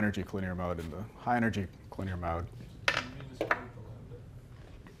low energy collinear mode and the high energy collinear mode. Can you just break the lambda?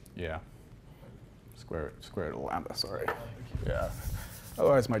 Yeah. Square root of lambda, sorry. Yeah.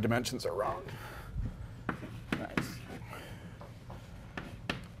 Otherwise, my dimensions are wrong. Nice.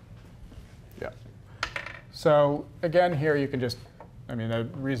 Yeah. So again, here you can just, the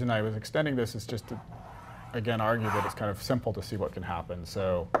reason I was extending this is just to, again, argue that it's kind of simple to see what can happen.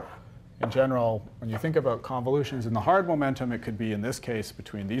 So in general, when you think about convolutions in the hard momentum, it could be, in this case,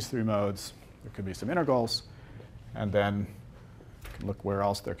 between these 3 modes. There could be some integrals. And then you can look where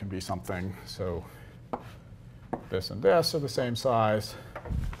else there can be something. So this and this are the same size.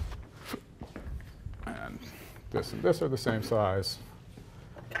 And this are the same size.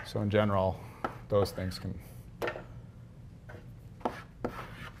 So in general, those things can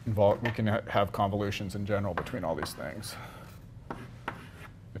involve, we can have convolutions in general between all these things,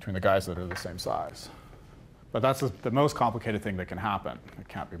 between the guys that are the same size. But that's the most complicated thing that can happen. It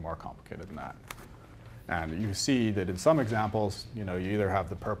can't be more complicated than that. And you see that in some examples, you either have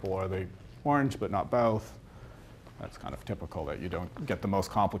the purple or the orange, but not both. That's kind of typical that you don't get the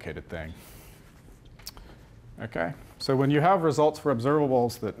most complicated thing. OK? So when you have results for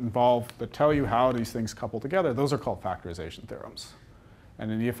observables that tell you how these things couple together, those are called factorization theorems.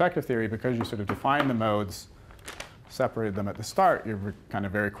 And in the effective theory, because you sort of define the modes, separated them at the start, you're kind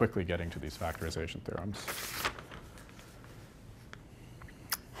of very quickly getting to these factorization theorems.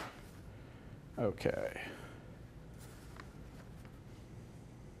 OK.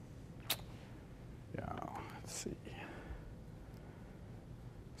 Yeah, let's see.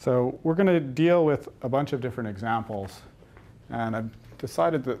 So we're going to deal with a bunch of different examples. And I've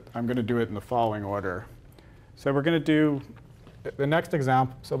decided that I'm going to do it in the following order. So we're going to do the next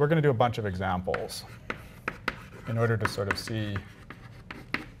example. So we're going to do a bunch of examples in order to sort of see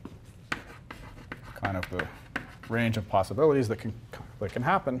kind of the range of possibilities that can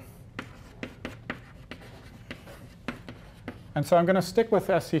happen. And so I'm going to stick with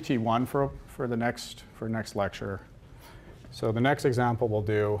SCET1 for next lecture. So the next example we'll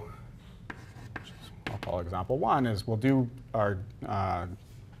do, which I'll call example 1, is we'll do our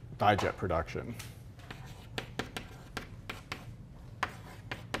die-jet production.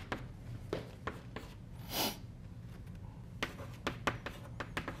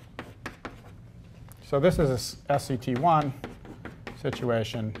 So this is a SCET1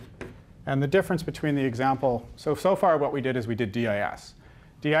 situation. And the difference between the example, so far what we did is we did DIS.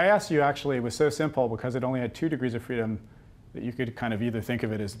 DIS was so simple because it only had 2 degrees of freedom that you could kind of either think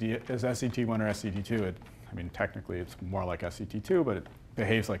of it as SCET1 or SCET2. I mean, technically it's more like SCET2, but it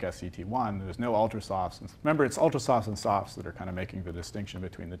behaves like SCET1. There's no ultrasofts. Remember, it's ultrasofts and softs that are kind of making the distinction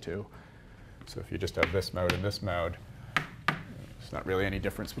between the two. So if you just have this mode and this mode, there's not really any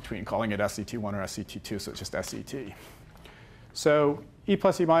difference between calling it SCET1 or SCET2, so it's just SCET. So E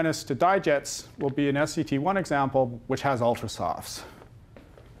plus E minus to die-jets will be an SCET1 example, which has ultrasofts.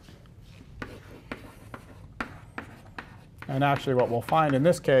 And actually what we'll find in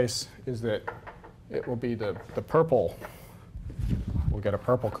this case is that it will be the purple. We'll get a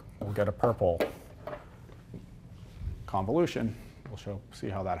purple convolution. We'll see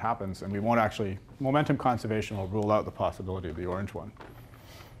how that happens. And we won't actually, momentum conservation will rule out the possibility of the orange one.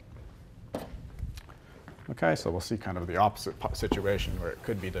 OK, so we'll see kind of the opposite situation where it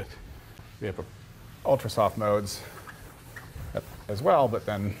could be that we have ultrasoft modes as well, but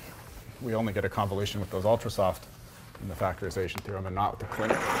then we only get a convolution with those ultrasoft in the factorization theorem and not with the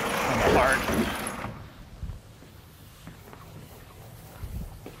clinic and the hard.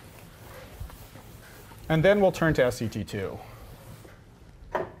 And then we'll turn to SCET2.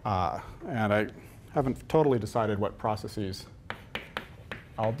 And I haven't totally decided what processes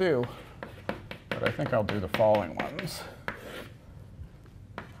I'll do, but I think I'll do the following ones.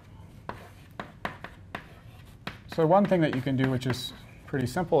 So one thing that you can do, which is pretty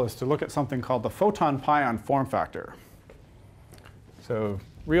simple, is to look at something called the photon-pion form factor. So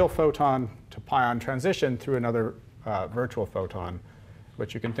real photon to pion transition through another virtual photon,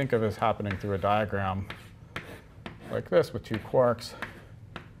 which you can think of as happening through a diagram like this with 2 quarks,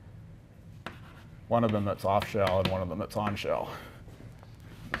 one of them that's off shell and one of them that's on shell.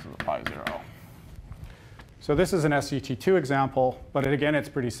 This is a pi 0. So this is an SCET2 example, but again, it's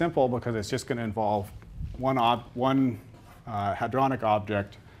pretty simple because it's just going to involve one hadronic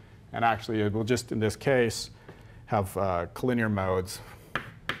object, and actually it will just, in this case, have collinear modes.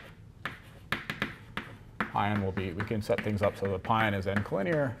 Pion will be, we can set things up so the pion is n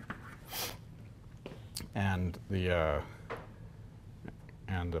collinear, and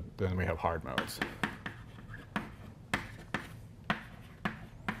then we have hard modes.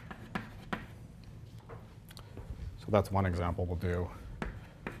 So that's one example we'll do.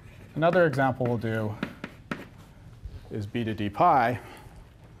 Another example we'll do is B to D pi.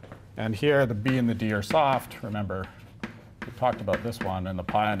 And here the B and the D are soft. Remember, we talked about this one, and the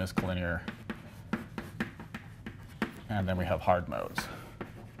pion is collinear. And then we have hard modes.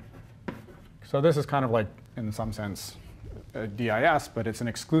 So this is kind of like, in some sense, a DIS, but it's an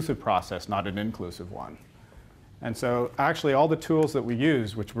exclusive process, not an inclusive one. And so actually all the tools that we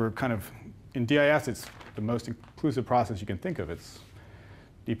use, which were kind of, in DIS, it's the most inclusive process you can think of. It's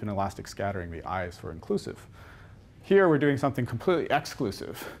deep and elastic scattering. The I is for inclusive. Here we're doing something completely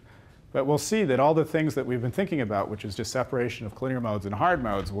exclusive. But we'll see that all the things that we've been thinking about, which is just separation of collinear modes and hard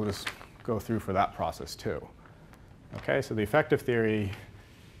modes, we'll just go through for that process too. OK, so the effective theory,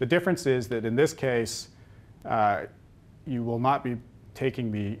 the difference is that in this case, you will not be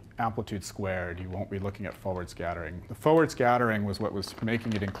taking the amplitude squared. You won't be looking at forward scattering. The forward scattering was what was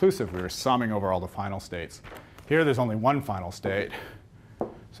making it inclusive. We were summing over all the final states. Here there's only one final state.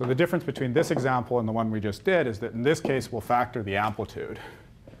 So the difference between this example and the one we just did is that in this case, we'll factor the amplitude.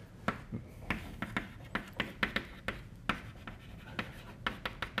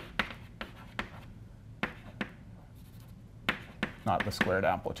 Not the squared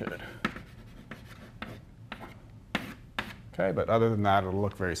amplitude. OK, but other than that, it'll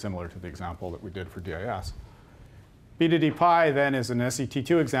look very similar to the example that we did for DIS. B to D pi then is an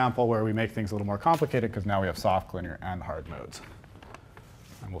SCET2 example where we make things a little more complicated because now we have soft collinear and hard modes.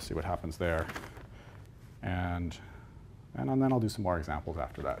 And we'll see what happens there. And then I'll do some more examples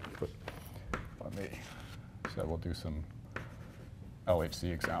after that. But so we'll do some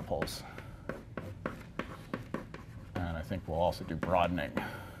LHC examples. And I think we'll also do broadening.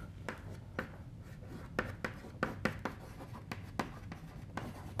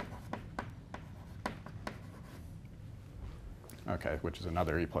 Okay, which is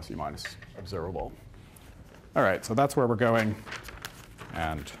another E plus E minus observable. All right, so that's where we're going.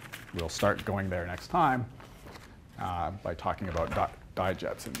 And we'll start going there next time by talking about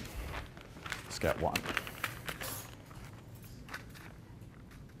dijets in SCET 1.